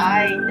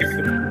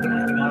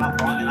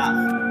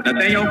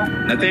 Nathaniel,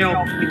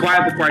 be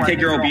quiet before I take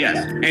your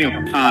OBS.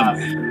 Anyway,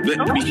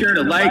 be sure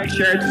to like,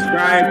 share,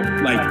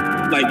 subscribe, like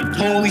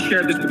totally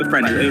share this with a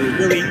friend. It would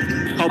really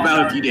help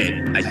out if you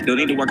did. I still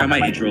need to work on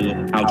my outro a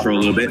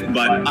little bit,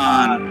 but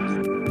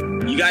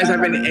you guys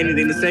have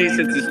anything to say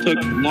since this took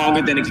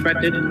longer than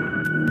expected?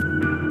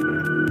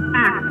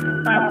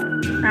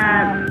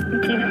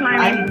 Keep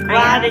smiling. I'm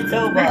glad it's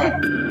over.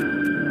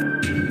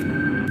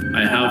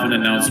 I have an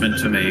announcement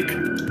to make.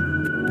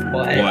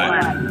 What?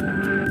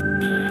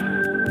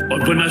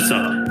 But Vanessa,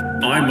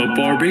 I'm a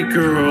Barbie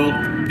girl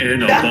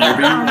in a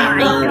Barbie world.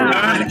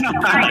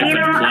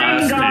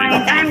 I'm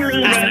going. I'm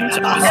leaving.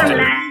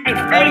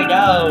 There you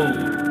go.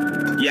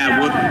 Yeah,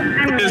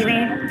 I'm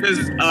leaving.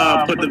 just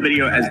put the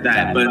video as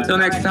that. But until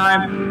next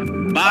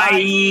time,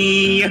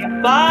 bye.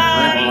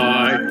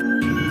 Bye.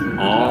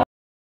 Bye.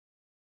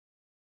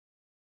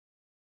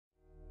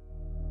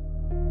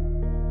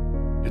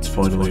 It's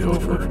finally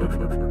over.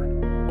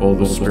 All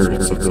the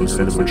spirits of those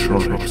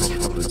animatronics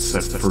have been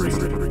set free.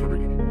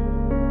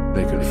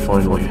 They can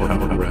finally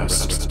have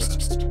rest.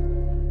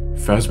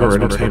 Fazbear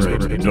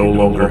Entertainment no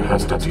longer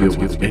has to deal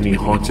with any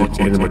haunted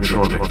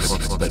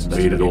animatronics that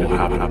made it all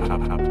happen.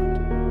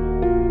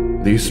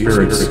 These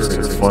spirits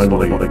can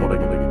finally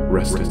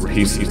rest in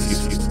peace.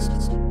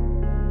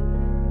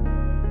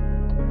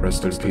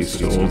 Rest in peace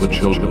to all the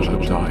children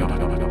that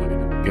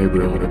died.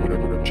 Gabriel,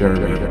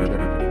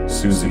 Jeremy,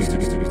 Susie,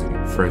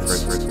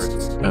 Fritz,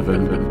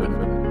 Evan,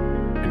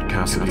 and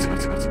Cassidy.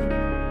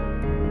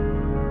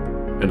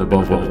 And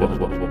above all,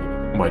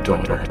 my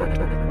daughter.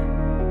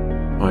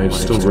 I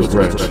still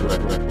regret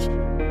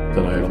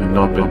that I have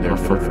not been there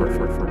for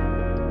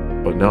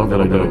her. But now that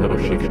I know that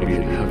she could be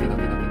in heaven,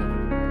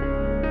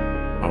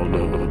 I'll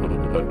know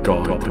that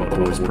God can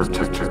always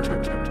protect her.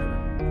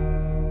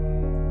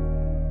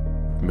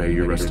 May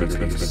you rest in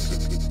peace,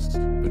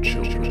 the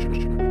children.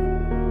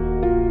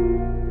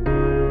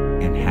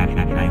 And happy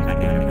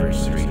 9th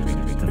anniversary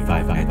to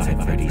Five Nights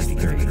at Freddy's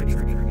 3.